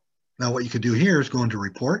aerosol. Now what you could do here is go into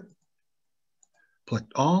report, click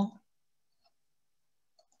all,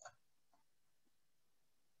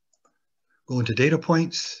 go into data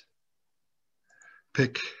points,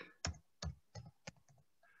 pick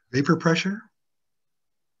vapor pressure.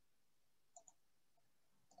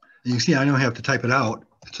 And you can see I don't have to type it out.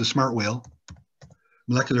 It's a smart wheel.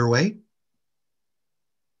 Molecular weight.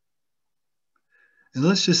 And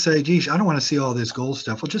let's just say, geez, I don't want to see all this gold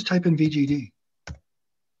stuff. We'll just type in VGD.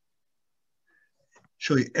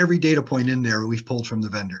 Show you every data point in there we've pulled from the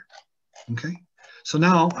vendor. Okay. So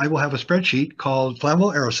now I will have a spreadsheet called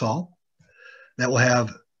flammable aerosol that will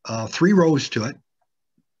have 3 rows to it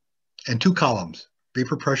and 2 columns,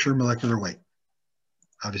 vapor pressure, molecular weight.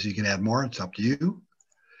 Obviously, you can add more. It's up to you.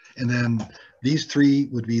 And then these 3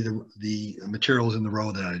 would be the materials in the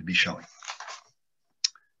row that I'd be showing.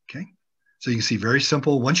 Okay. So you can see very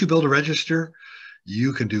simple. Once you build a register,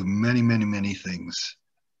 you can do many, many, many things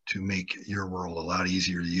to make your world a lot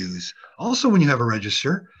easier to use. Also, when you have a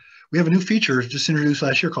register, we have a new feature just introduced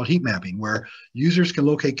last year called heat mapping, where users can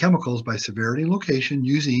locate chemicals by severity and location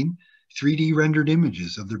using 3D rendered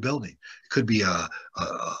images of their building. It could be a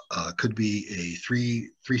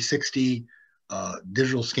 360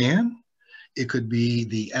 digital scan. It could be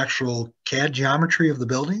the actual CAD geometry of the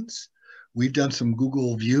buildings. We've done some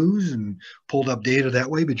Google views and pulled up data that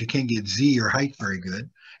way, but you can't get Z or height very good.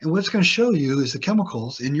 And what it's going to show you is the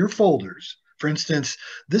chemicals in your folders. For instance,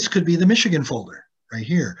 this could be the Michigan folder right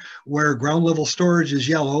here, where ground level storage is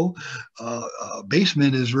yellow,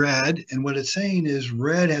 basement is red, and what it's saying is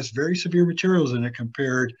red has very severe materials in it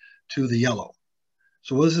compared to the yellow.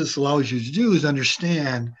 So what this allows you to do is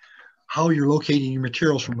understand how you're locating your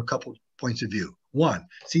materials from a couple points of view. One,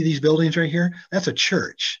 see these buildings right here? That's a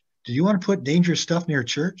church. Do you want to put dangerous stuff near a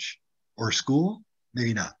church or a school?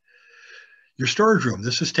 Maybe not. Your storage room,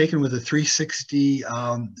 this is taken with a 360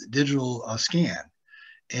 digital scan.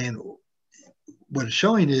 And what it's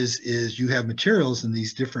showing is you have materials in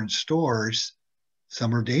these different stores.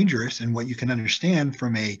 Some are dangerous, and what you can understand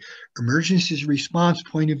from a emergency response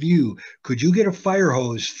point of view, could you get a fire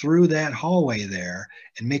hose through that hallway there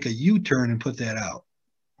and make a U-turn and put that out?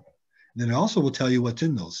 And then it also will tell you what's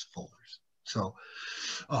in those folders. So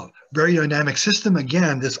very dynamic system.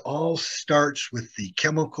 Again, this all starts with the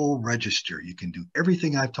chemical register. You can do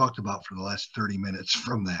everything I've talked about for the last 30 minutes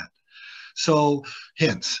from that. So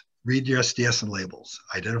hints. Read your SDS and labels,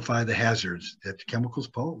 identify the hazards that the chemicals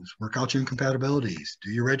pose, work out your incompatibilities,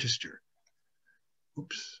 do your register.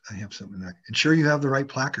 Oops, I have something there. Ensure you have the right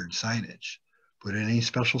placard signage, put in any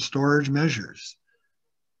special storage measures,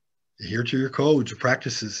 adhere to your codes or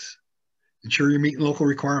practices, ensure you're meeting local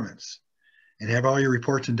requirements, and have all your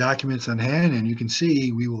reports and documents on hand, and you can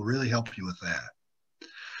see we will really help you with that.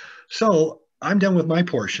 So I'm done with my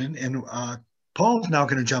portion, and Paul's now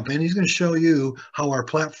going to jump in. He's going to show you how our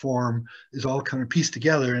platform is all kind of pieced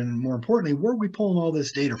together, and more importantly, where are we pulling all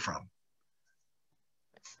this data from?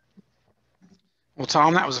 Well,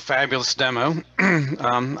 Tom, that was a fabulous demo.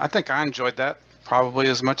 I think I enjoyed that probably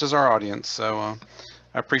as much as our audience, so I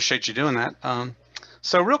appreciate you doing that.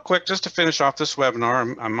 So real quick, just to finish off this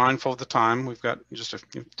webinar, I'm mindful of the time. We've got just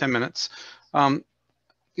 10 minutes.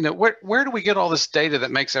 You know, where do we get all this data that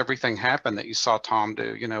makes everything happen that you saw Tom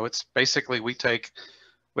do? You know, it's basically we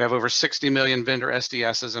have over 60 million vendor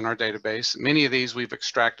SDSs in our database. Many of these we've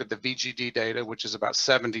extracted the VGD data, which is about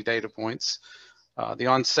 70 data points. The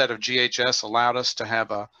onset of GHS allowed us to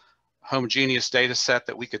have a homogeneous data set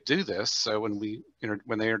that we could do this. So when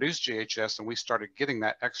they introduced GHS and we started getting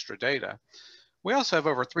that extra data, we also have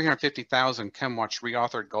over 350,000 Chemwatch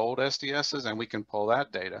reauthored gold SDSs, and we can pull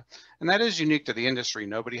that data. And that is unique to the industry.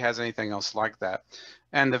 Nobody has anything else like that.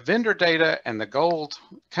 And the vendor data and the gold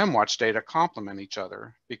Chemwatch data complement each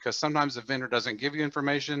other, because sometimes the vendor doesn't give you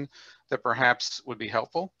information that perhaps would be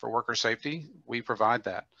helpful for worker safety. We provide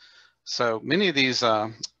that. So many of these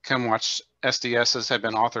Chemwatch SDSs have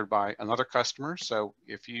been authored by another customer. So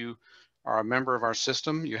if you are a member of our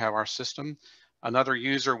system, you have our system. Another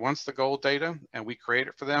user wants the gold data and we create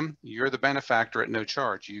it for them. You're the benefactor at no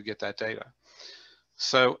charge. You get that data.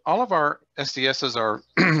 So all of our SDSs are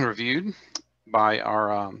reviewed by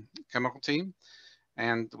our chemical team.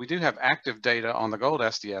 And we do have active data on the gold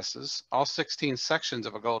SDSs. All 16 sections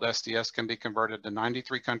of a gold SDS can be converted to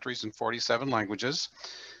 93 countries and 47 languages.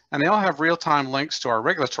 And they all have real-time links to our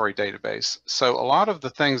regulatory database. So a lot of the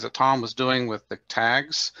things that Tom was doing with the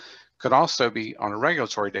tags could also be on a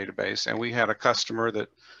regulatory database. And we had a customer that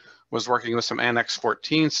was working with some Annex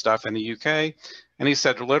 14 stuff in the UK. And he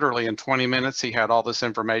said literally in 20 minutes, he had all this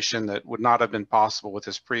information that would not have been possible with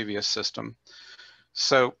his previous system.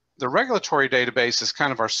 So the regulatory database is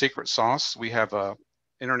kind of our secret sauce. We have a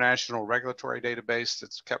international regulatory database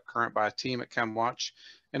that's kept current by a team at Chemwatch,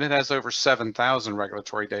 and it has over 7,000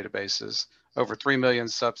 regulatory databases, over 3 million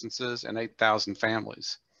substances, and 8,000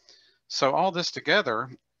 families. So all this together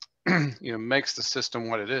makes the system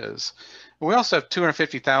what it is. We also have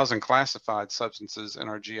 250,000 classified substances in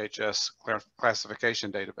our GHS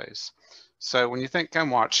classification database. So when you think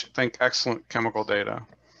Chemwatch, think excellent chemical data.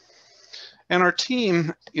 And our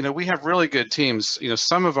team, we have really good teams.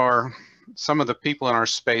 Some of the people in our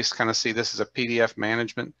space kind of see this as a PDF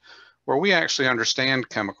management. where we actually understand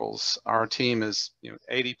chemicals. Our team is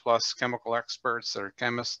 80 plus chemical experts that are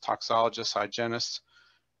chemists, toxologists, hygienists,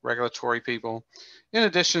 regulatory people, in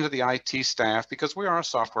addition to the IT staff, because we are a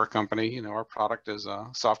software company. Our product is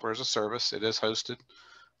software as a service. It is hosted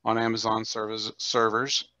on Amazon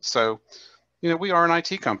servers. So, we are an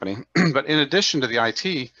IT company, but in addition to the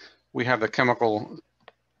IT, we have the chemical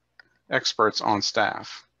experts on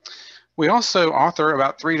staff. We also author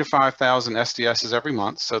about 3,000 to 5,000 SDSs every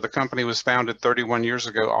month. So the company was founded 31 years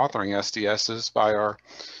ago authoring SDSs by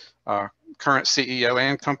our current CEO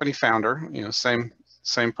and company founder,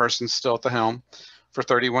 same person still at the helm for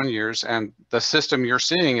 31 years. And the system you're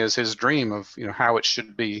seeing is his dream of how it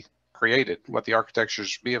should be created, what the architecture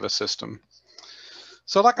should be of a system.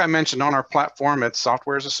 So like I mentioned, on our platform, it's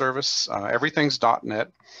software as a service. Everything's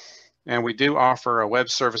 .NET. And we do offer a web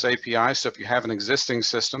service API. So if you have an existing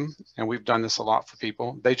system, and we've done this a lot for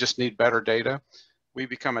people, they just need better data, we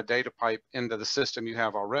become a data pipe into the system you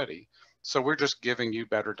have already. So we're just giving you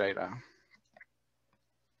better data.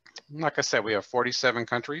 Like I said, we have 47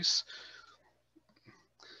 countries.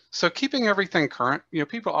 So keeping everything current,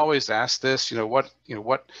 people always ask this, what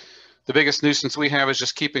the biggest nuisance we have is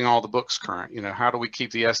just keeping all the books current. How do we keep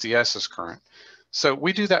the SDSs current? So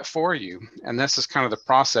we do that for you. And this is kind of the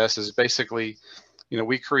process is basically,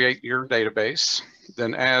 we create your database.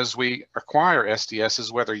 Then as we acquire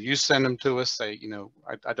SDSs, whether you send them to us, say,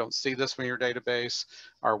 I don't see this in your database,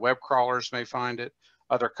 our web crawlers may find it,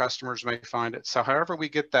 other customers may find it. So however we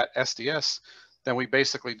get that SDS, then we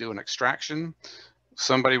basically do an extraction.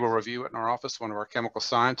 Somebody will review it in our office, one of our chemical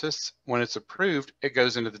scientists. When it's approved, it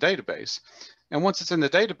goes into the database. And once it's in the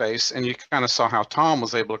database, and you kind of saw how Tom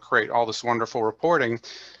was able to create all this wonderful reporting,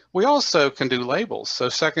 we also can do labels. So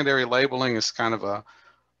secondary labeling is kind of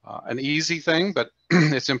an easy thing, but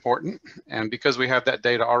it's important. And because we have that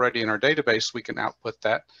data already in our database, we can output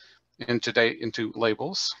that into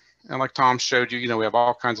labels. And like Tom showed you, we have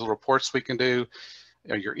all kinds of reports we can do.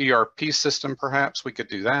 Your ERP system, perhaps, we could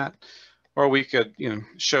do that. Or we could,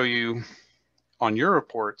 show you on your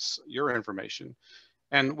reports, your information.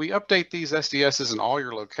 And we update these SDSs in all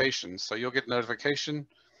your locations. So you'll get notification,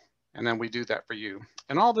 and then we do that for you.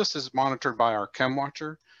 And all this is monitored by our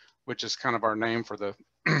Chemwatcher, which is kind of our name for the,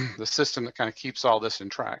 the system that kind of keeps all this in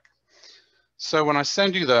track. So when I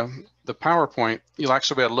send you the PowerPoint, you'll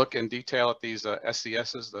actually be able to look in detail at these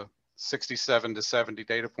SDSs, the 67 to 70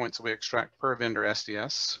 data points that we extract per vendor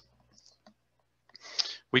SDS.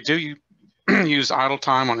 We do use idle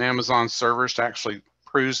time on Amazon servers to actually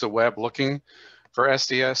cruise the web looking for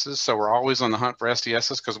SDSs. So we're always on the hunt for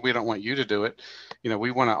SDSs because we don't want you to do it.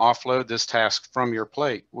 We want to offload this task from your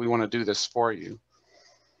plate. We want to do this for you.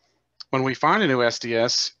 When we find a new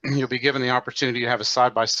SDS, you'll be given the opportunity to have a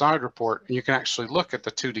side-by-side report, and you can actually look at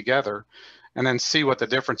the two together and then see what the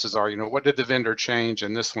differences are. What did the vendor change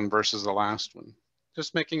in this one versus the last one?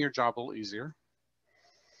 Just making your job a little easier.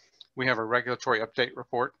 We have a regulatory update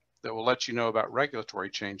report that will let you know about regulatory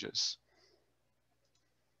changes.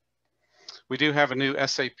 We do have a new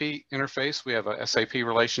SAP interface. We have a SAP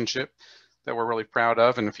relationship that we're really proud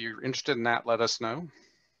of. And if you're interested in that, let us know.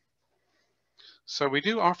 So we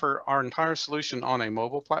do offer our entire solution on a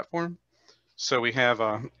mobile platform. So we have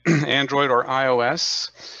Android or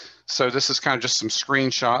iOS. So this is kind of just some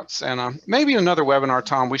screenshots. And maybe another webinar,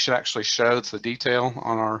 Tom, we should actually show the detail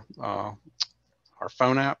on our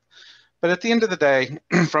phone app. But at the end of the day,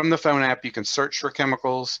 from the phone app, you can search for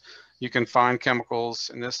chemicals. You can find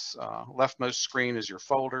chemicals. And this leftmost screen is your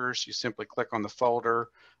folders. You simply click on the folder.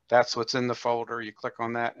 That's what's in the folder. You click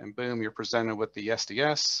on that, and boom, you're presented with the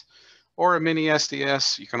SDS or a mini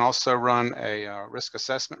SDS. You can also run a risk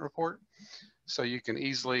assessment report. So you can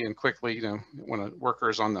easily and quickly, when a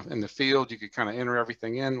worker is in the field, you can kind of enter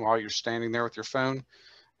everything in while you're standing there with your phone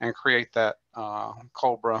and create that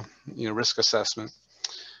Cobra, risk assessment.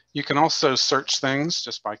 You can also search things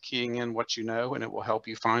just by keying in what you know, and it will help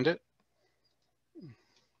you find it.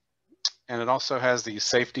 And it also has the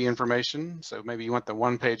safety information. So maybe you want the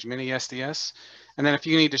one-page mini SDS. And then if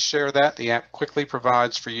you need to share that, the app quickly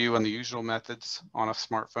provides for you on the usual methods on a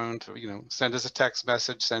smartphone to, send as a text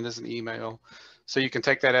message, send as an email. So you can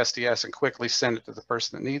take that SDS and quickly send it to the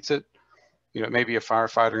person that needs it. It may be a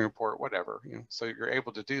firefighting report, whatever. So you're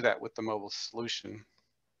able to do that with the mobile solution.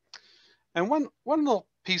 And one little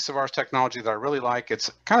piece of our technology that I really like, it's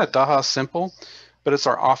kind of simple, but it's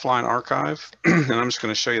our offline archive. And I'm just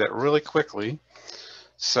going to show you that really quickly.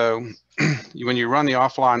 So when you run the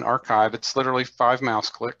offline archive, it's literally 5 mouse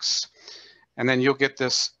clicks. And then you'll get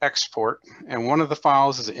this export. And one of the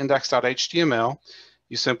files is index.html.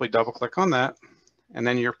 You simply double click on that. And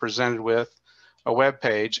then you're presented with a web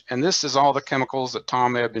page, and this is all the chemicals that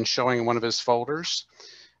Tom may have been showing in one of his folders.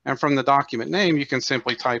 And from the document name, you can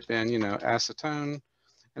simply type in, acetone,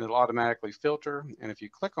 and it'll automatically filter. And if you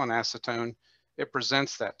click on acetone, it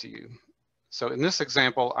presents that to you. So in this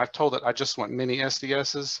example, I've told it I just want mini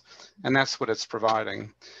SDSs, and that's what it's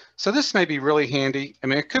providing. So this may be really handy. I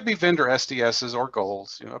mean, it could be vendor SDSs or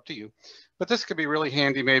golds, up to you. But this could be really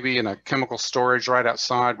handy maybe in a chemical storage right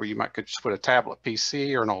outside where you could just put a tablet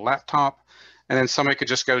PC or an old laptop, and then somebody could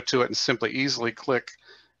just go to it and simply easily click,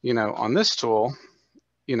 on this tool,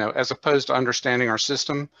 as opposed to understanding our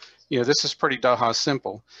system. This is pretty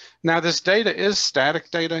simple. Now, this data is static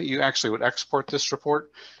data. You actually would export this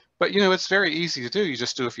report, but it's very easy to do. You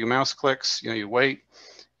just do a few mouse clicks, you wait,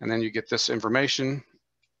 and then you get this information,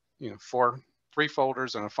 for 3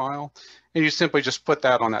 folders and a file, and you simply just put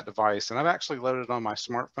that on that device. And I've actually loaded it on my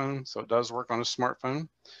smartphone, so it does work on a smartphone,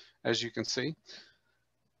 as you can see.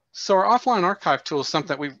 So our offline archive tool is something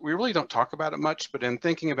that we really don't talk about it much, but in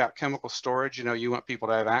thinking about chemical storage, you want people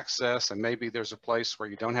to have access, and maybe there's a place where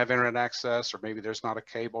you don't have internet access, or maybe there's not a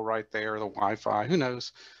cable right there, the Wi-Fi, who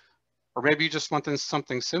knows? Or maybe you just want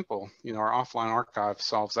something simple. Our offline archive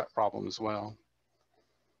solves that problem as well.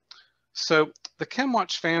 So the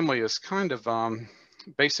Chemwatch family is kind of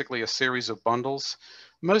basically a series of bundles.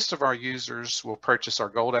 Most of our users will purchase our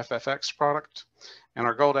Gold FFX product, and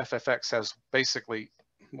our Gold FFX has basically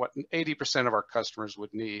what 80% of our customers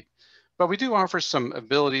would need. But we do offer some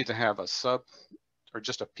ability to have a sub or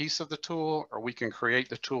just a piece of the tool, or we can create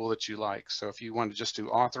the tool that you like. So if you want to just do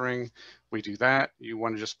authoring, we do that. You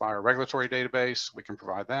want to just buy a regulatory database, we can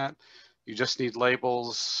provide that. You just need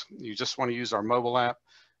labels, you just want to use our mobile app.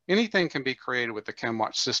 Anything can be created with the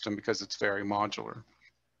Chemwatch system because it's very modular.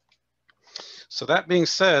 So that being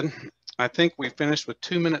said, I think we finished with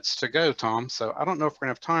 2 minutes to go, Tom. So I don't know if we're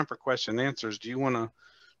gonna have time for question and answers. Do you want to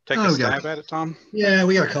take a stab at it, Tom? Yeah,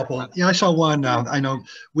 we got a couple. Yeah, I saw one. I know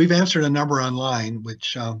we've answered a number online,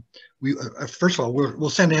 which we first of all, we'll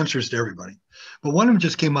send answers to everybody. But one of them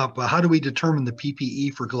just came up. How do we determine the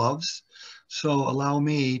PPE for gloves? So allow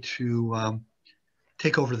me to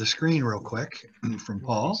take over the screen real quick from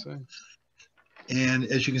Paul. And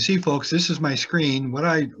as you can see, folks, this is my screen. What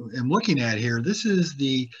I am looking at here, this is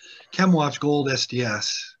the Chemwatch Gold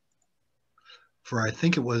SDS for, I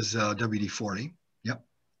think it was WD-40. Yep.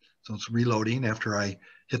 So it's reloading after I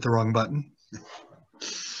hit the wrong button.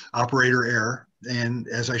 Operator error. And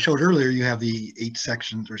as I showed earlier, you have the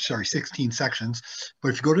 16 sections. But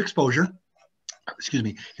if you go to exposure, excuse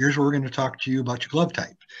me, here's where we're going to talk to you about your glove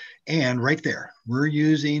type. And right there, we're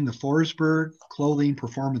using the Forsberg Clothing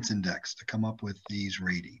Performance Index to come up with these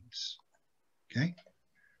ratings. Okay.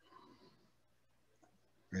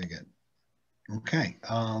 Very good. Okay.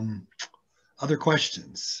 Other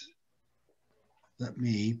questions? Let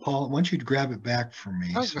me, Paul, why don't you grab it back for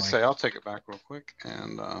me? I was going to say, I'll take it back real quick.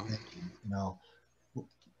 And I'll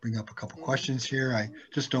bring up a couple questions here. I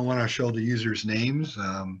just don't want to show the users' names.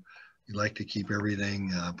 We like to keep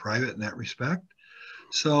everything private in that respect.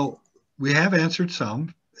 So we have answered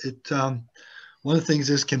some. One of the things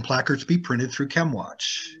is, can placards be printed through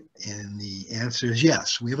Chemwatch? And the answer is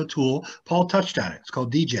yes. We have a tool. Paul touched on it. It's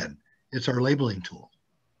called DGen. It's our labeling tool.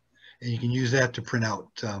 And you can use that to print out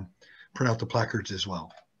the placards as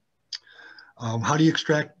well. How do you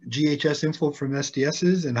extract GHS info from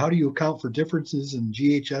SDSs, and how do you account for differences in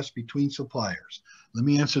GHS between suppliers? Let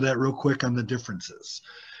me answer that real quick on the differences.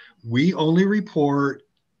 We only report,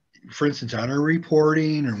 for instance, on our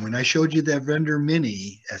reporting, or when I showed you that vendor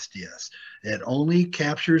mini SDS, it only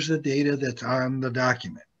captures the data that's on the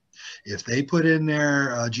document. If they put in their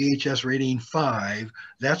GHS rating 5,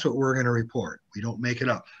 that's what we're going to report. We don't make it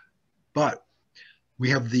up. But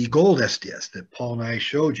we have the gold SDS that Paul and I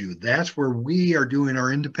showed you. That's where we are doing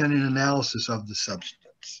our independent analysis of the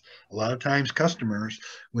substance. A lot of times customers,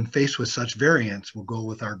 when faced with such variants, will go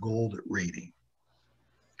with our gold rating.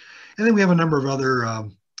 And then we have a number of other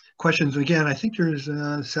questions. Again, I think there's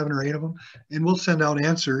 7 or 8 of them, and we'll send out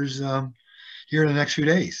answers here in the next few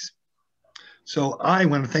days. So I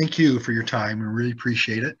want to thank you for your time and really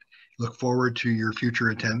appreciate it. Look forward to your future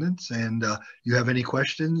attendance. And you have any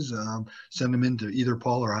questions, send them in to either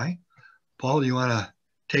Paul or I. Paul, do you want to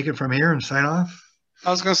take it from here and sign off?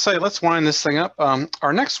 I was going to say, let's wind this thing up.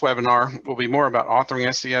 Our next webinar will be more about authoring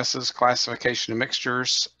SDSs, classification of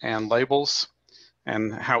mixtures, and labels,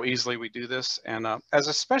 and how easily we do this. And as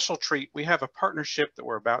a special treat, we have a partnership that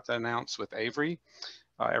we're about to announce with Avery.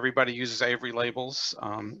 Everybody uses Avery labels.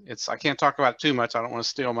 I can't talk about it too much. I don't want to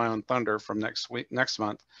steal my own thunder from next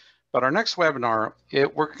month. But our next webinar,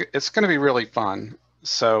 it's going to be really fun.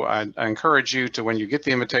 So I encourage you to, when you get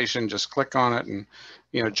the invitation, just click on it and,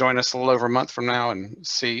 join us a little over a month from now and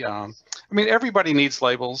see. I mean, everybody needs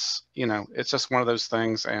labels. It's just one of those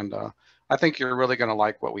things. And I think you're really going to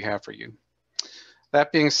like what we have for you.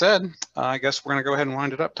 That being said, I guess we're going to go ahead and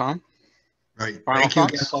wind it up, Tom. Right. Final Thank you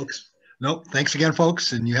again, thoughts? folks. Nope. Thanks again,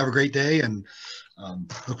 folks. And you have a great day, and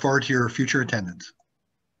look forward to your future attendance.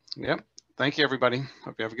 Yep. Thank you, everybody.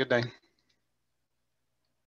 Hope you have a good day.